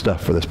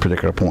stuff for this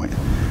particular point.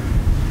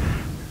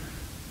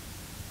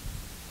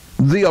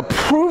 The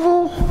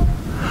approval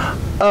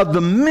of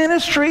the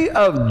ministry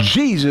of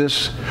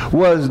Jesus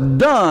was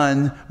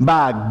done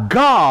by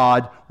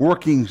God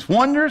working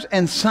wonders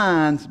and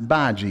signs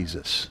by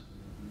Jesus.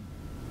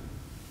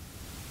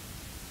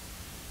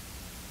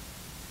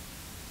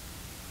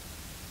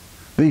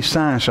 These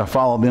signs shall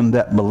follow them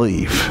that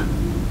believe.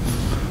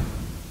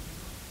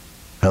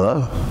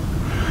 Hello?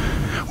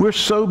 We're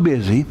so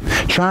busy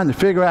trying to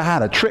figure out how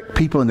to trick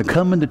people into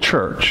coming to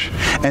church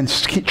and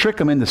trick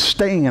them into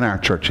staying in our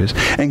churches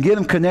and get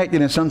them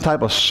connected in some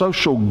type of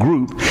social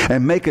group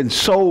and making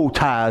soul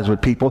ties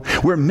with people.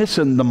 We're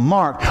missing the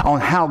mark on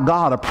how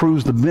God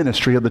approves the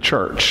ministry of the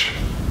church.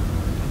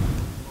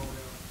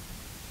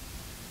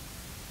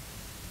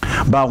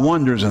 By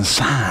wonders and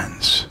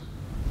signs.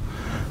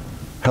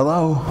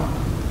 Hello?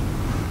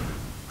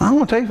 I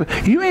want to tell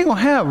you, you ain't going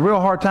to have a real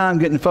hard time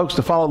getting folks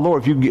to follow the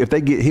Lord if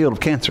they get healed of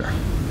cancer.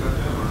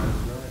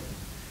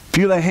 If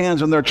you lay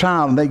hands on their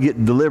child and they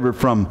get delivered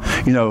from,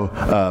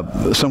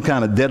 some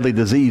kind of deadly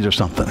disease or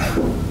something.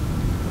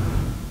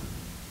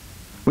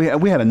 We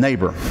had a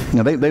neighbor.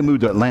 They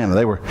moved to Atlanta.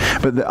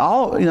 And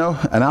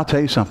I'll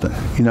tell you something.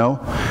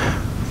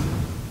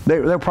 They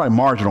were probably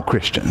marginal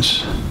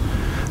Christians.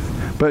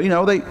 But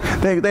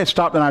they had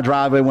stopped in our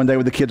driveway one day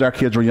with the kids. Our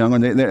kids were young,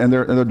 and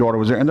their daughter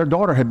was there. And their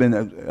daughter had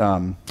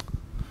been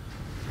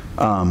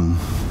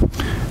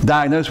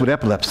diagnosed with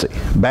epilepsy,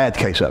 bad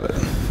case of it.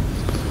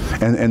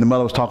 And the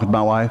mother was talking to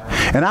my wife,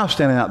 and I was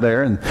standing out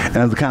there and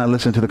I was kind of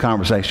listening to the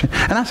conversation.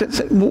 And I said,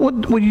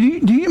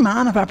 do you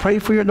mind if I pray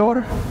for your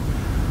daughter?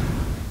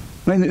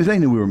 They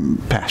knew we were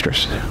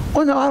pastors.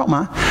 Well, no, I don't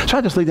mind. So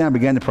I just laid down and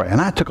began to pray. And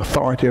I took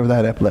authority over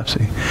that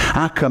epilepsy.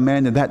 I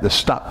commanded that to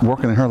stop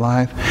working in her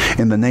life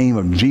in the name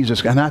of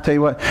Jesus. And I tell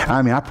you what,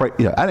 I prayed.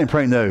 I didn't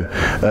pray,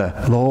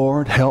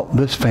 Lord, help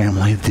this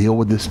family deal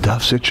with this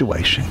tough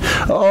situation.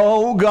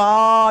 Oh,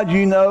 God,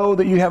 you know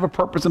that you have a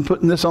purpose in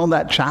putting this on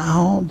that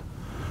child.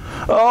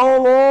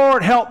 Oh,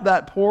 Lord, help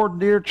that poor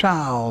dear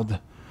child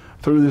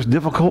through this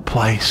difficult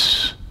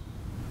place.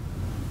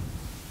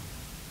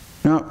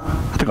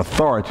 I took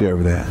authority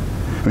over that.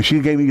 When she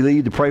gave me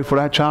leave to pray for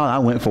that child, I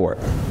went for it.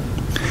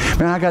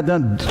 Man, I got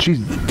done,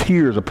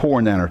 tears are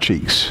pouring down her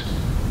cheeks.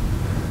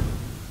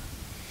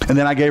 And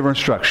then I gave her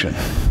instruction.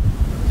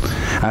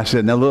 I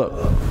said, now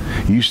look,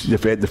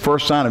 if at the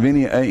first sign of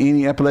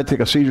any epileptic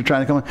or seizure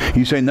trying to come in,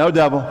 you say, no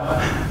devil,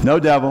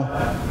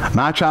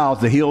 my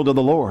child's the healed of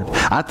the Lord.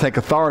 I take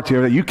authority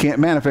over that. You can't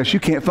manifest, you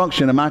can't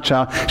function in my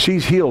child.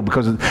 She's healed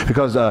because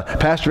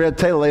Pastor Ed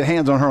Taylor laid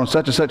hands on her on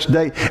such and such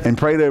day and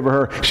prayed over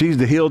her. She's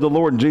the healed of the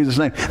Lord in Jesus'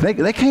 name.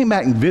 They came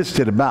back and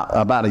visited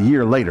about a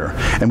year later,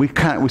 and we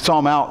saw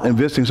them out and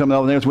visiting some of the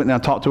other neighbors. Went down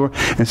and talked to her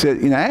and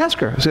said, ask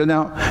her. I said,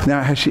 now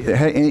has she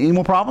had any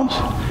more problems?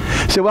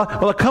 She said,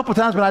 well, a couple of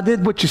times, but I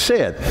did what you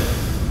said.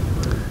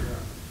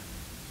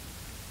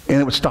 And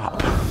it would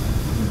stop.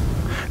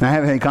 And I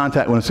haven't had any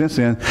contact with her since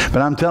then, but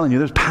I'm telling you,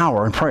 there's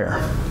power in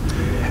prayer.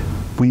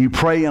 When you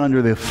pray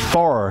under the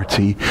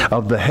authority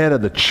of the head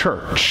of the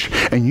church,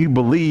 and you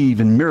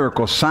believe in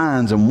miracles,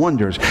 signs, and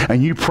wonders,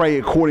 and you pray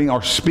according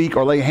or speak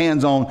or lay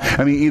hands on,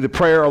 either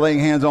prayer or laying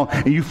hands on,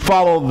 and you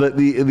follow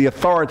the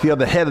authority of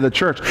the head of the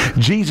church.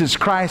 Jesus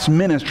Christ's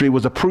ministry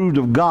was approved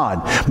of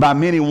God by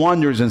many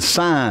wonders and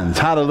signs.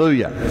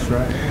 Hallelujah. That's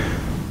right.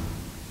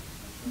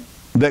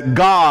 That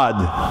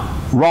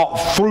God wrought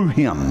through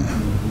him.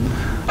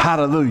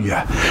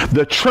 Hallelujah.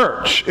 The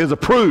church is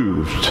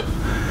approved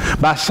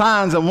by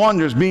signs and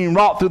wonders being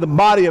wrought through the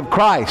body of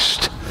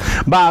Christ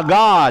by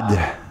God.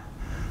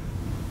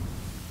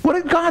 What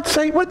did God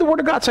say? What did the Word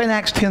of God say in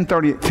Acts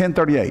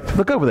 10:38?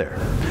 Look over there.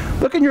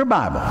 Look in your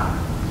Bible.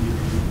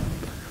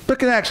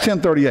 Look at Acts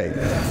 10:38.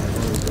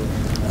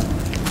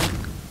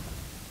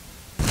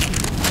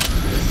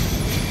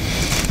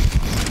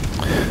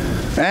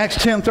 Acts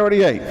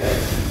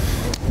 10:38.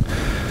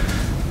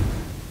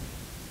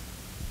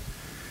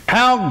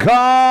 How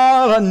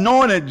God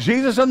anointed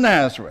Jesus of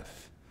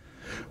Nazareth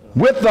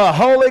with the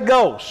Holy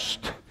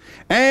Ghost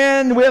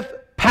and with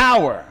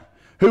power,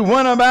 who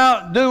went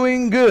about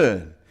doing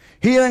good,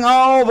 healing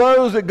all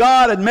those that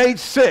God had made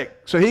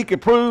sick, so he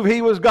could prove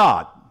he was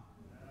God.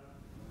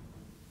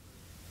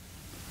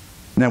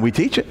 Now, we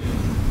teach it.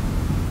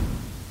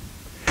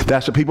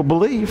 That's what people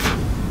believe.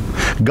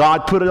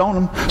 God put it on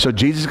them so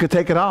Jesus could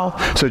take it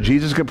off, so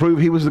Jesus could prove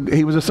he was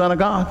the Son of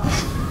God.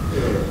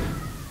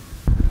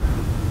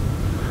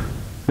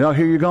 Y'all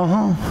hear you going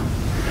home?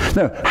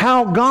 No,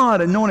 how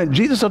God anointed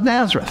Jesus of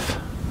Nazareth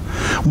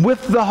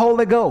with the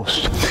Holy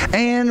Ghost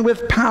and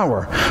with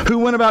power, who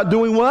went about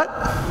doing what?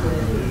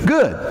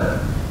 Good.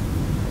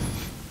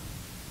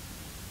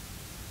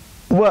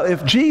 Well,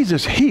 if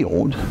Jesus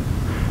healed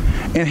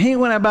and he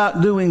went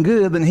about doing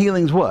good, then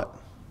healing's what?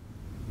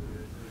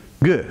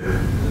 Good.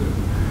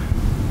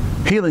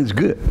 Healing's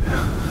good.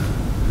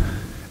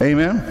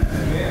 Amen?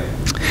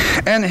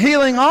 Amen. And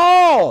healing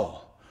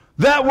all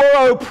that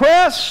were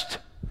oppressed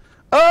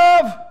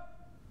of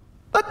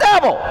the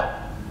devil,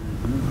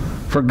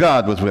 for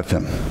God was with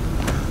him.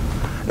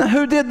 Now,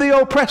 who did the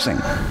oppressing?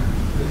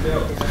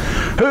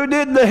 Who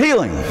did the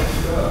healing?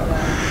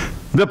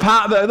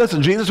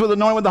 Listen, Jesus was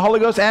anointed with the Holy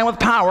Ghost and with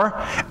power,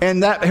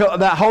 and that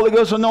Holy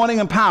Ghost anointing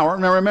and power.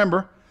 Now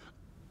remember,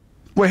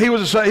 well, he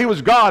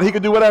was God. He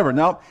could do whatever.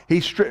 No,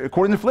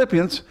 according to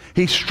Philippians,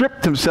 he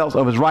stripped himself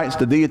of his rights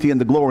to deity and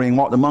to glory and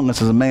walked among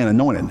us as a man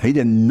anointed. He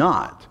did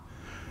not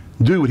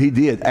do what he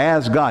did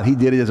as God. He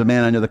did it as a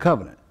man under the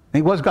covenant.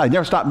 He was God. He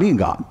never stopped being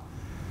God.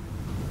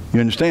 You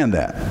understand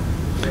that?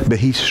 But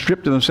he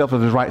stripped himself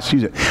of his rights to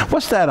use it.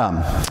 What's that?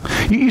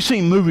 You've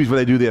seen movies where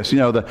they do this. You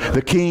know,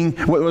 the king.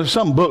 Well, there was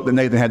some book that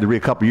Nathan had to read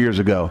a couple years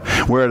ago,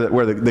 where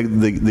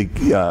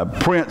the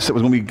prince that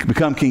was going to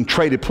become king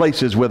traded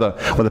places with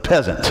a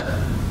peasant.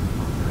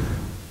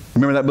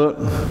 Remember that book?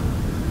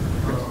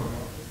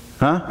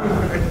 Huh?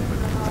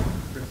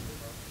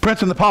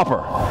 Prince and the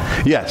Pauper.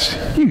 Yes,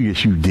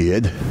 yes, you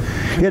did.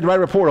 You had to write a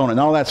report on it and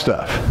all that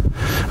stuff.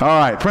 All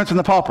right, Prince and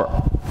the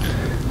Pauper.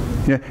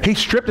 Yeah, he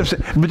stripped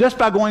himself, but just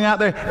by going out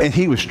there, and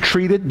he was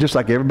treated just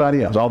like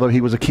everybody else, although he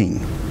was a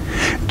king.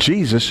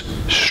 Jesus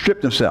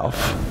stripped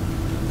himself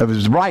of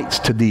his rights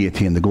to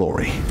deity and the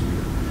glory.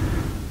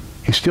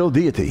 He's still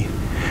deity,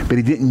 but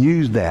he didn't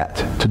use that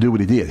to do what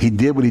he did. He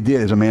did what he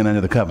did as a man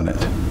under the covenant,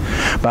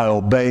 by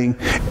obeying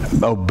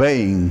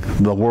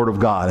the Word of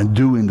God and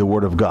doing the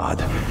Word of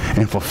God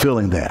and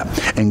fulfilling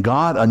that. And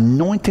God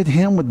anointed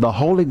him with the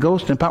Holy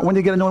Ghost and power. When did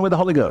he get anointed with the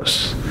Holy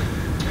Ghost?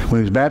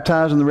 When he was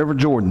baptized in the River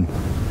Jordan.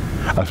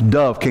 A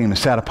dove came and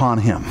sat upon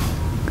him.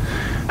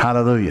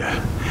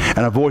 Hallelujah.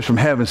 And a voice from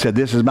heaven said,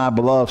 "This is my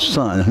beloved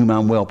Son, in whom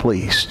I'm well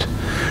pleased."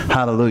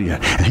 Hallelujah.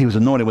 And he was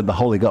anointed with the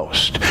Holy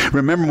Ghost.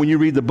 Remember when you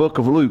read the book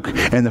of Luke,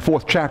 in the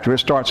 4th chapter, it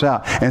starts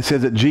out and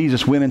says that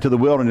Jesus went into the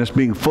wilderness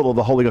being full of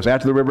the Holy Ghost.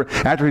 After he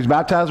was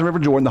baptized in the River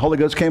Jordan, the Holy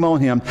Ghost came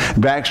on him.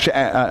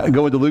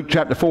 Go into Luke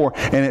chapter 4,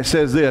 and it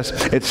says this.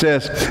 It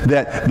says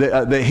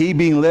that he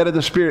being led of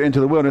the Spirit into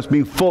the wilderness,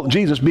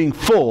 Jesus being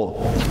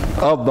full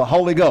of the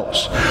Holy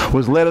Ghost,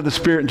 was led of the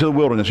Spirit into the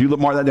wilderness. You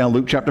mark that down,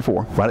 Luke chapter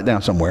 4. Write it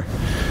down somewhere.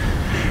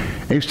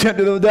 He was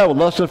tempted of the devil,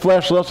 lust of the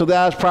flesh, lust of the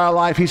eyes, pride of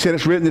life. He said,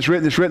 it's written, it's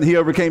written, it's written. He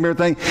overcame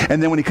everything.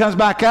 And then when he comes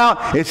back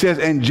out, it says,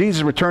 and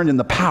Jesus returned in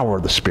the power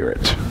of the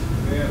Spirit.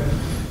 Amen.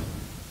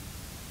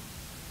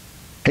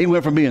 He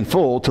went from being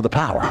full to the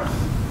power.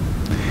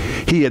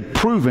 He had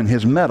proven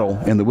his mettle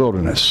in the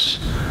wilderness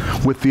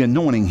with the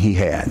anointing he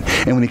had.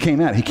 And when he came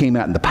out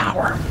in the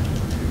power.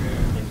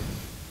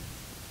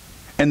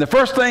 And the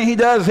first thing he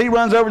does is he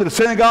runs over to the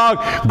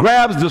synagogue,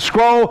 grabs the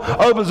scroll,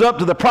 opens up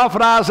to the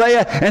prophet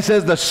Isaiah, and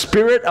says, the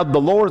Spirit of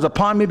the Lord is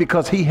upon me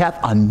because he hath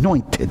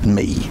anointed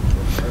me.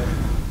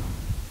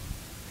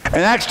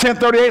 And Acts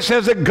 10:38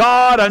 says that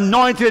God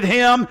anointed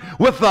him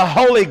with the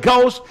Holy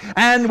Ghost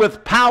and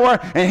with power,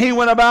 and he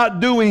went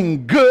about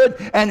doing good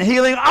and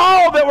healing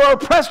all that were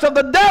oppressed of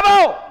the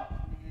devil,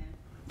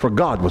 for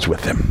God was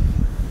with him.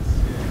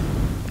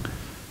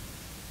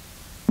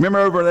 Remember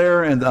over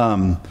there,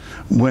 and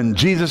when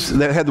Jesus,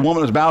 they had the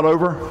woman that was bowed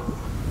over,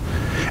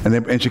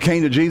 and she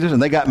came to Jesus,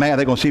 and they got mad.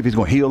 They're going to see if he's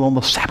going to heal on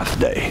the Sabbath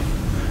day.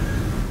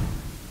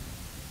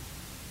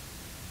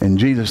 And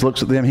Jesus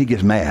looks at them. He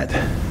gets mad.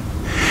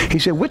 He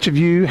said, which of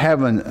you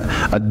having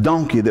a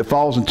donkey that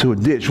falls into a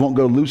ditch won't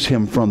go loose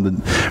him from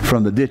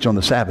the ditch on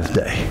the Sabbath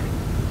day?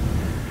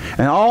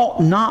 And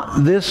ought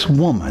not this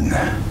woman,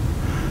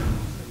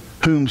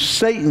 whom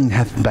Satan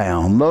hath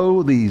bound,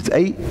 lo, these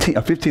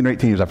 15 or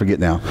 18 years, I forget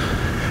now,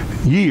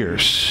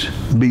 years,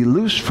 be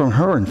loosed from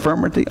her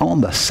infirmity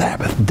on the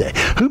Sabbath day.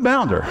 Who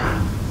bound her?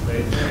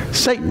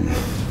 Satan.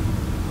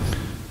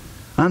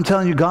 I'm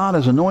telling you, God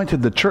has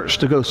anointed the church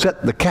to go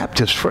set the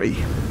captives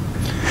free.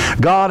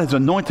 God has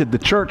anointed the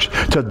church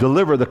to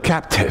deliver the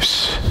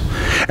captives.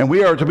 And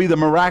we are to be the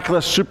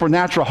miraculous,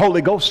 supernatural,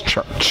 Holy Ghost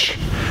church.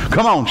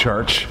 Come on,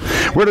 church.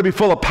 We're to be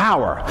full of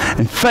power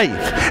and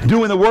faith,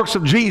 doing the works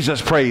of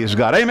Jesus, praise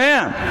God.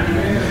 Amen.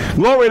 Amen.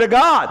 Glory to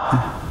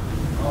God.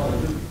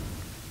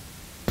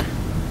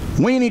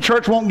 Weenie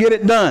church won't get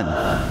it done.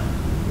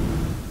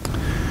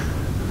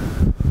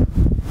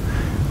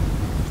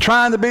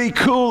 Trying to be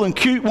cool and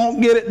cute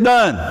won't get it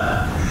done.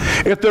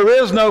 If there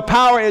is no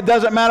power, it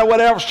doesn't matter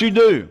what else you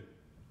do.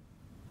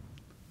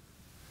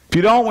 If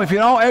you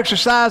don't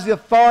exercise the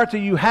authority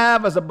you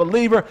have as a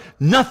believer,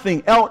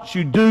 nothing else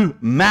you do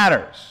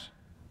matters.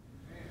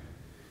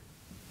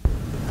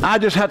 I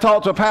just had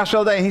talked to a pastor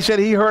the other day, and he said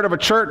he heard of a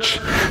church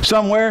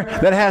somewhere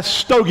that has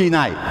stogie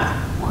night.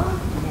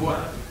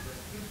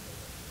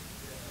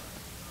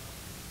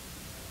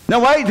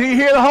 Now wait till you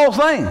hear the whole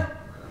thing.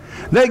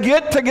 They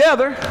get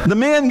together, the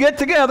men get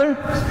together,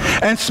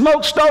 and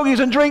smoke stogies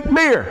and drink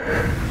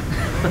beer.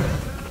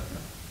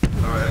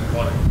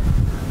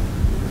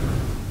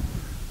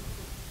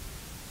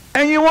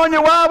 And you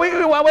wonder why we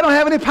don't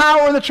have any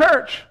power in the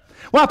church.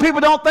 Why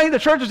people don't think the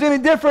church is any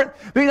different,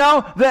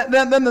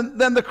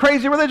 than the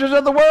crazy religions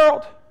of the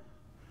world.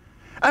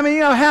 I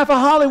mean, half of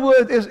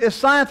Hollywood is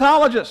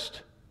Scientologist.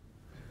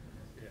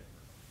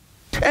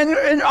 And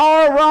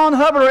L. Ron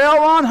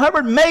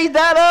Hubbard made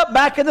that up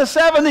back in the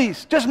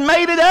 70s. Just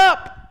made it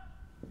up.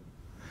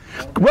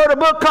 Wrote a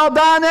book called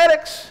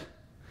Dianetics.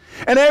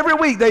 And every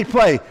week they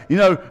play,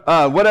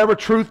 whatever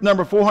truth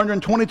number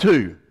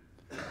 422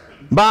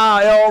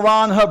 by L.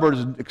 Ron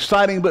Hubbard's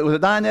exciting book. Was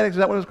it Dianetics? Is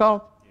that what it's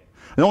called?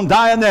 On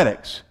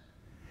Dianetics.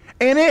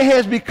 And it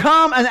has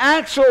become an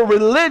actual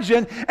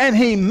religion, and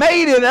he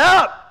made it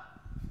up.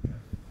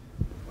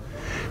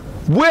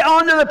 We're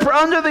under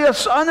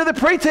the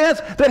pretense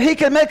that he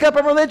can make up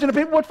a religion and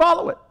people would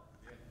follow it.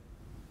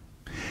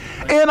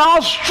 In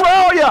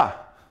Australia,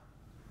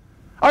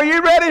 are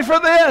you ready for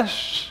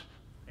this?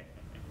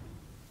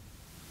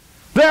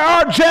 There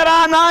are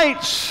Jedi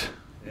Knights.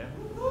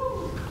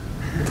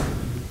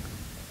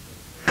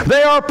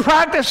 They are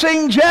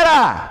practicing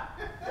Jedi.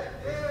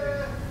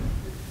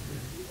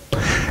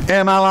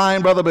 Am I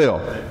lying, Brother Bill?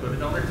 They put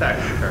it on their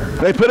tax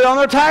returns. They put it on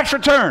their tax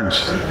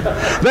returns.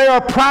 They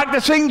are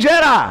practicing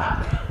Jedi.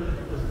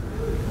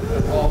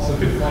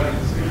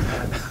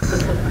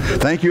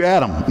 Thank you,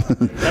 Adam.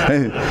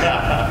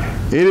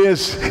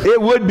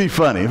 It would be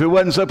funny if it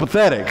wasn't so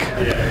pathetic.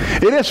 Yeah.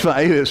 It is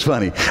funny. It is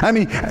funny. I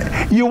mean,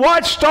 you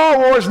watch Star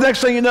Wars,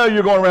 next thing you know,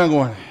 you're going around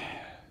going,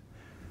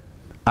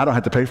 I don't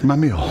have to pay for my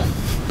meal.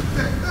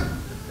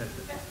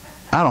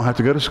 I don't have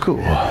to go to school.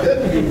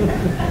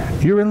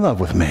 You're in love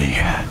with me.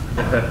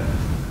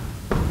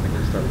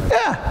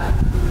 Yeah.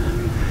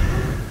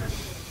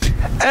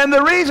 And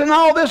the reason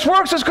all this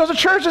works is because the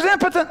church is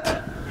impotent.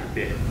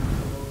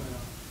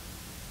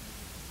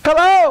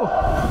 Hello?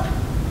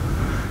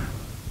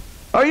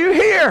 Are you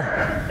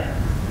here?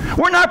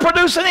 We're not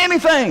producing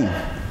anything.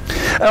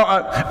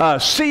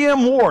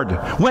 C.M. Ward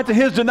went to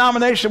his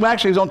denomination. Well,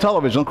 actually, he was on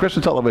television, on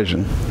Christian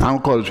television. I'm going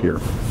to close here.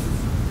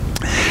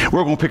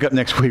 We're going to pick up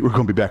next week. We're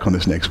going to be back on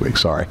this next week.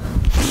 Sorry.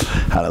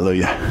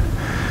 Hallelujah.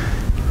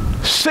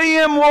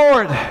 C.M.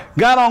 Ward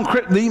got on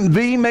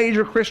the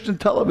major Christian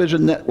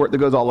television network that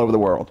goes all over the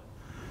world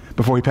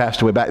before he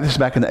passed away. This is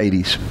back in the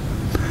 80s.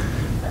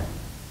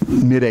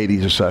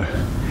 Mid-80s or so.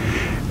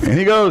 And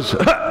he goes,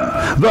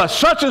 the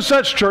such and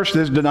such church,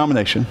 this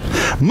denomination,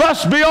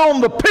 must be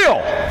on the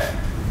pill.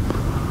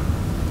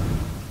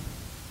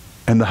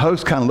 And the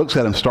host kind of looks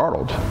at him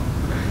startled.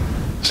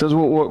 Says,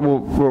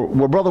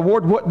 well, Brother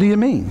Ward, what do you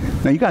mean?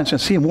 Now, you got to understand,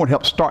 C.M. Ward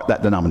helped start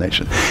that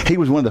denomination. He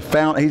was one of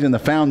the he's in the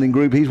founding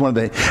group. He's one of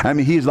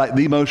the, he's like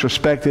the most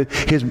respected.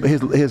 His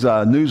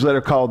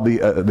newsletter called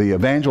the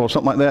Evangel or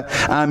something like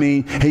that. I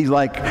mean, he's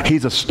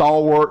a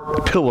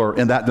stalwart pillar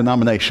in that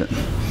denomination.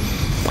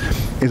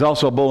 He's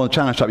also a bull in a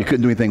china shop. You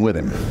couldn't do anything with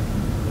him.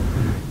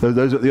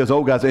 Those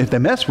old guys, if they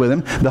messed with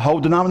him, the whole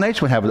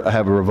denomination would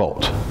have a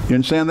revolt. You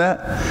understand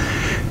that?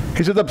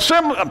 He said, the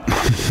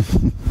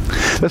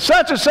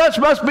such and such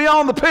must be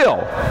on the pill.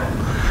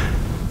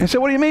 He said,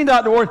 what do you mean,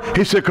 Dr. Ward?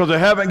 He said, because they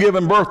haven't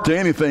given birth to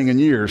anything in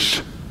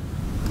years.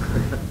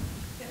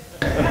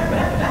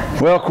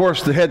 Well, of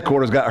course, the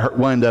headquarters got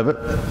wind of it,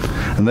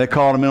 and they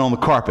called him in on the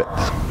carpet.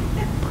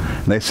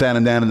 And they sat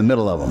him down in the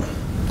middle of them.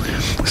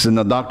 He said,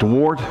 now, Dr.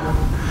 Ward,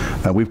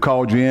 we've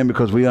called you in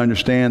because we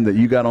understand that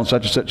you got on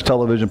such and such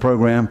television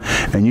program,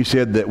 and you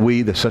said that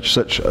we, the such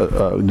and such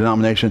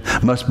denomination,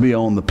 must be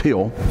on the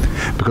pill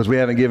because we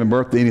haven't given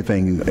birth to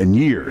anything in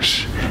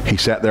years. He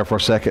sat there for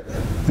a second.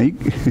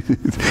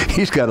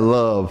 He's got to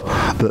love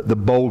the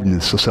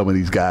boldness of some of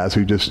these guys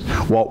who just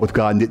walk with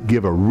God and didn't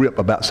give a rip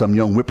about some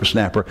young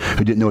whippersnapper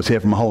who didn't know his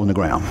head from a hole in the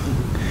ground.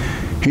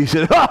 He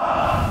said,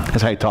 ha!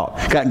 That's how he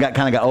talked. Kind of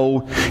got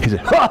old. He said,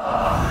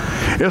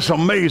 ha! It's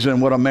amazing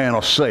what a man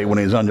will say when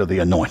he's under the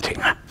anointing.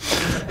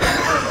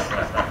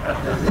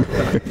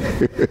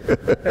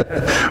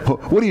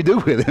 What do you do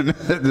with him?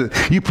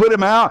 You put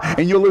him out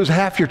and you'll lose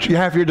half your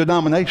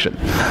denomination.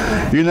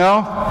 You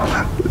know?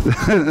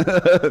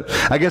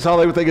 I guess all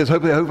they would think is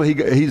hopefully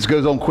he just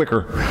goes on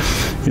quicker.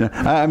 You know,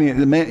 I mean,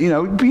 the man,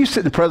 you sit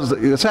in the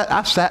presence.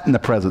 I sat in the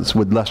presence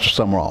with Lester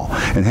Sumrall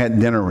and had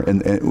dinner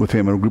with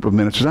him and a group of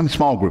ministers. I mean,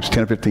 small groups,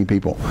 10 or 15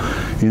 people.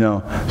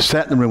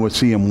 Sat in the room with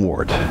C.M.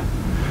 Ward.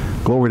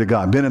 Glory to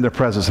God. Been in their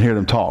presence and hear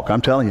them talk.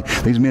 I'm telling you,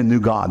 these men knew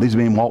God. These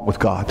men walked with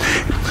God.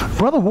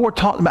 Brother Ward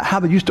talked about how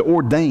they used to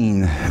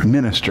ordain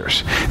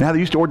ministers. And how they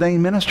used to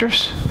ordain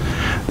ministers?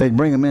 They'd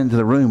bring them into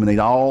the room, and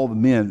all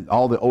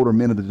the older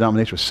men of the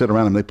denomination would sit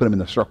around them. They'd put them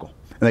in a circle,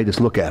 and they'd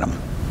just look at them.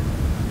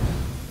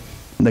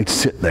 And they'd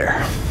sit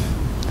there.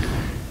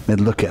 They'd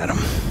look at them,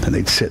 and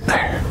they'd sit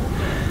there.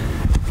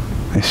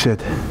 They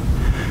said,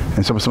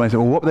 And somebody said,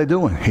 well, what were they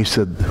doing? He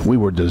said, we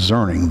were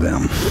discerning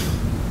them.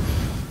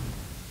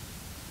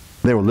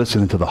 They were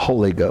listening to the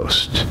Holy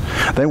Ghost.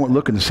 They weren't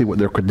looking to see what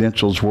their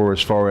credentials were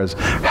as far as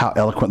how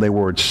eloquent they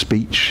were in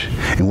speech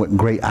and what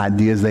great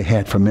ideas they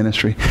had for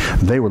ministry.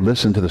 They were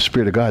listening to the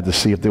Spirit of God to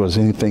see if there was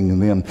anything in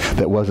them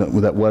that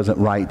wasn't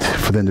right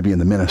for them to be in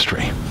the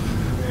ministry.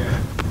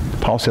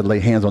 Paul said, lay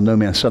hands on no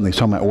man suddenly. He's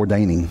talking about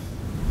ordaining.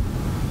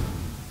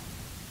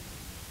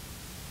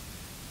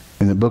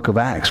 In the book of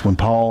Acts, when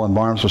Paul and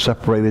Barnabas were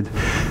separated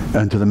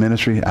into the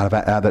ministry out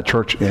of that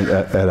church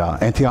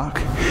at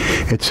Antioch,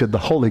 it said the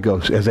Holy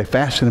Ghost, as they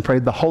fasted and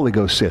prayed, the Holy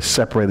Ghost says,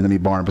 separated me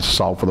Barnabas and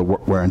Saul for the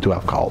work whereunto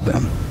I've called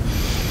them.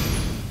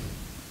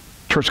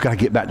 Church got to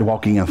get back to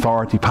walking in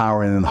authority,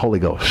 power, and in the Holy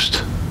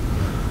Ghost.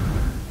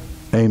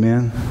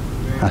 Amen.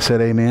 I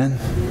said amen.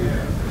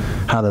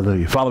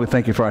 Hallelujah. Father, we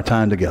thank you for our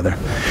time together.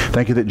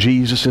 Thank you that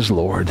Jesus is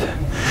Lord.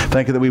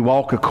 Thank you that we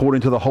walk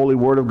according to the holy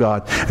word of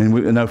God. And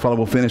we know, Father,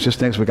 we'll finish this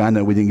next week. I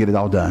know we didn't get it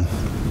all done.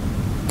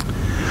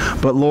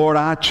 But Lord,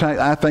 I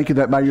thank you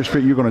that by your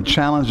Spirit you're going to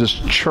challenge this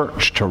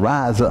church to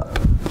rise up,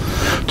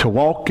 to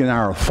walk in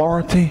our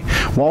authority,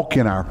 walk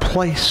in our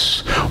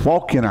place,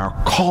 walk in our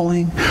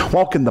calling,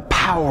 walk in the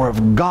power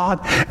of God,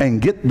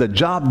 and get the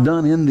job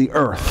done in the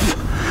earth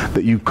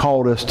that you've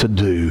called us to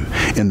do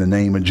in the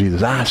name of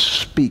Jesus. I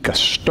speak a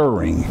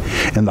stirring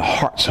in the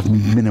hearts of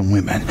men and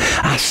women.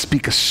 I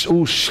speak a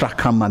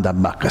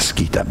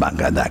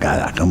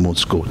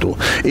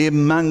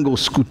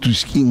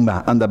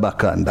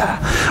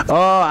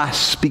oh, I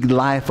speak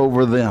life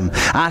over them.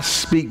 I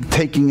speak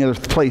taking a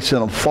place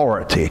in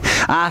authority.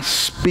 I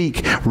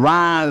speak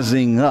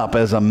rising up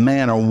as a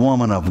man or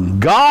woman of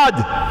God,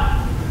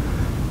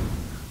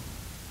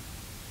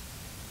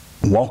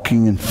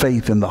 walking in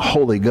faith in the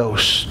Holy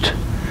Ghost,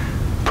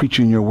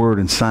 preaching your word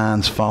and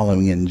signs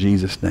following in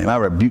Jesus' name. I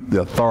rebuke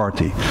the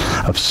authority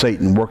of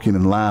Satan working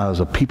in the lives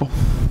of people.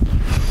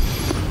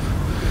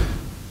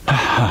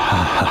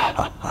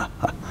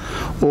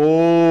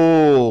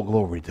 Oh,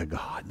 glory to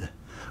God.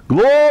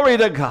 Glory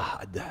to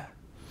God.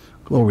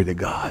 Glory to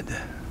God.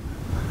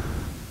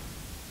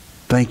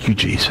 Thank you,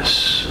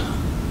 Jesus.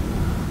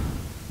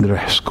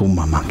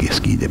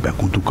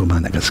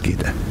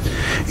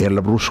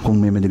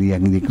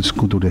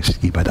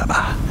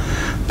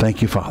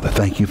 Thank you, Father.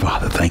 Thank you,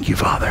 Father. Thank you,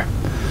 Father.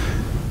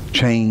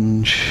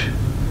 Change.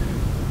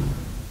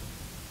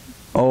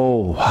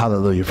 Oh,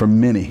 hallelujah. For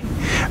many,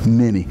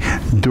 many,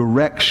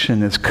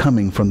 direction is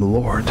coming from the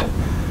Lord.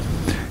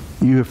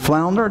 You have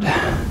floundered.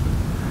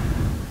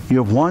 You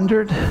have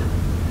wondered.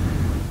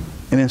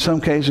 And in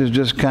some cases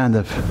just kind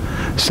of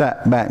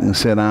sat back and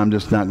said, I'm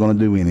just not going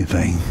to do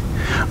anything.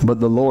 But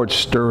the Lord's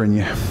stirring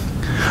you.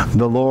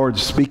 The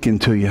Lord's speaking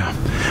to you.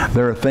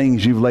 There are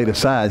things you've laid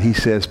aside. He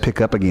says, pick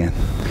up again.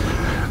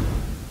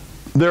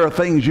 There are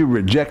things you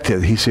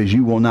rejected. He says,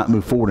 you will not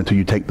move forward until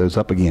you take those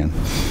up again.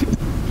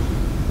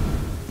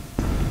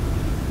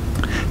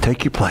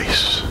 Take your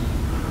place.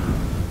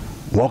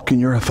 Walk in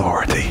your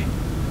authority.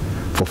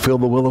 Fulfill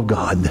the will of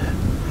God.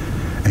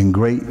 And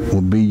great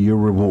will be your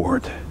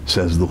reward,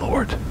 says the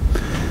Lord.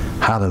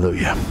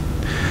 Hallelujah.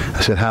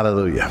 I said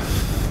hallelujah.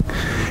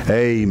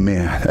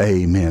 Amen.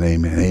 Amen.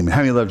 Amen. Amen. How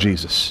many love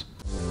Jesus?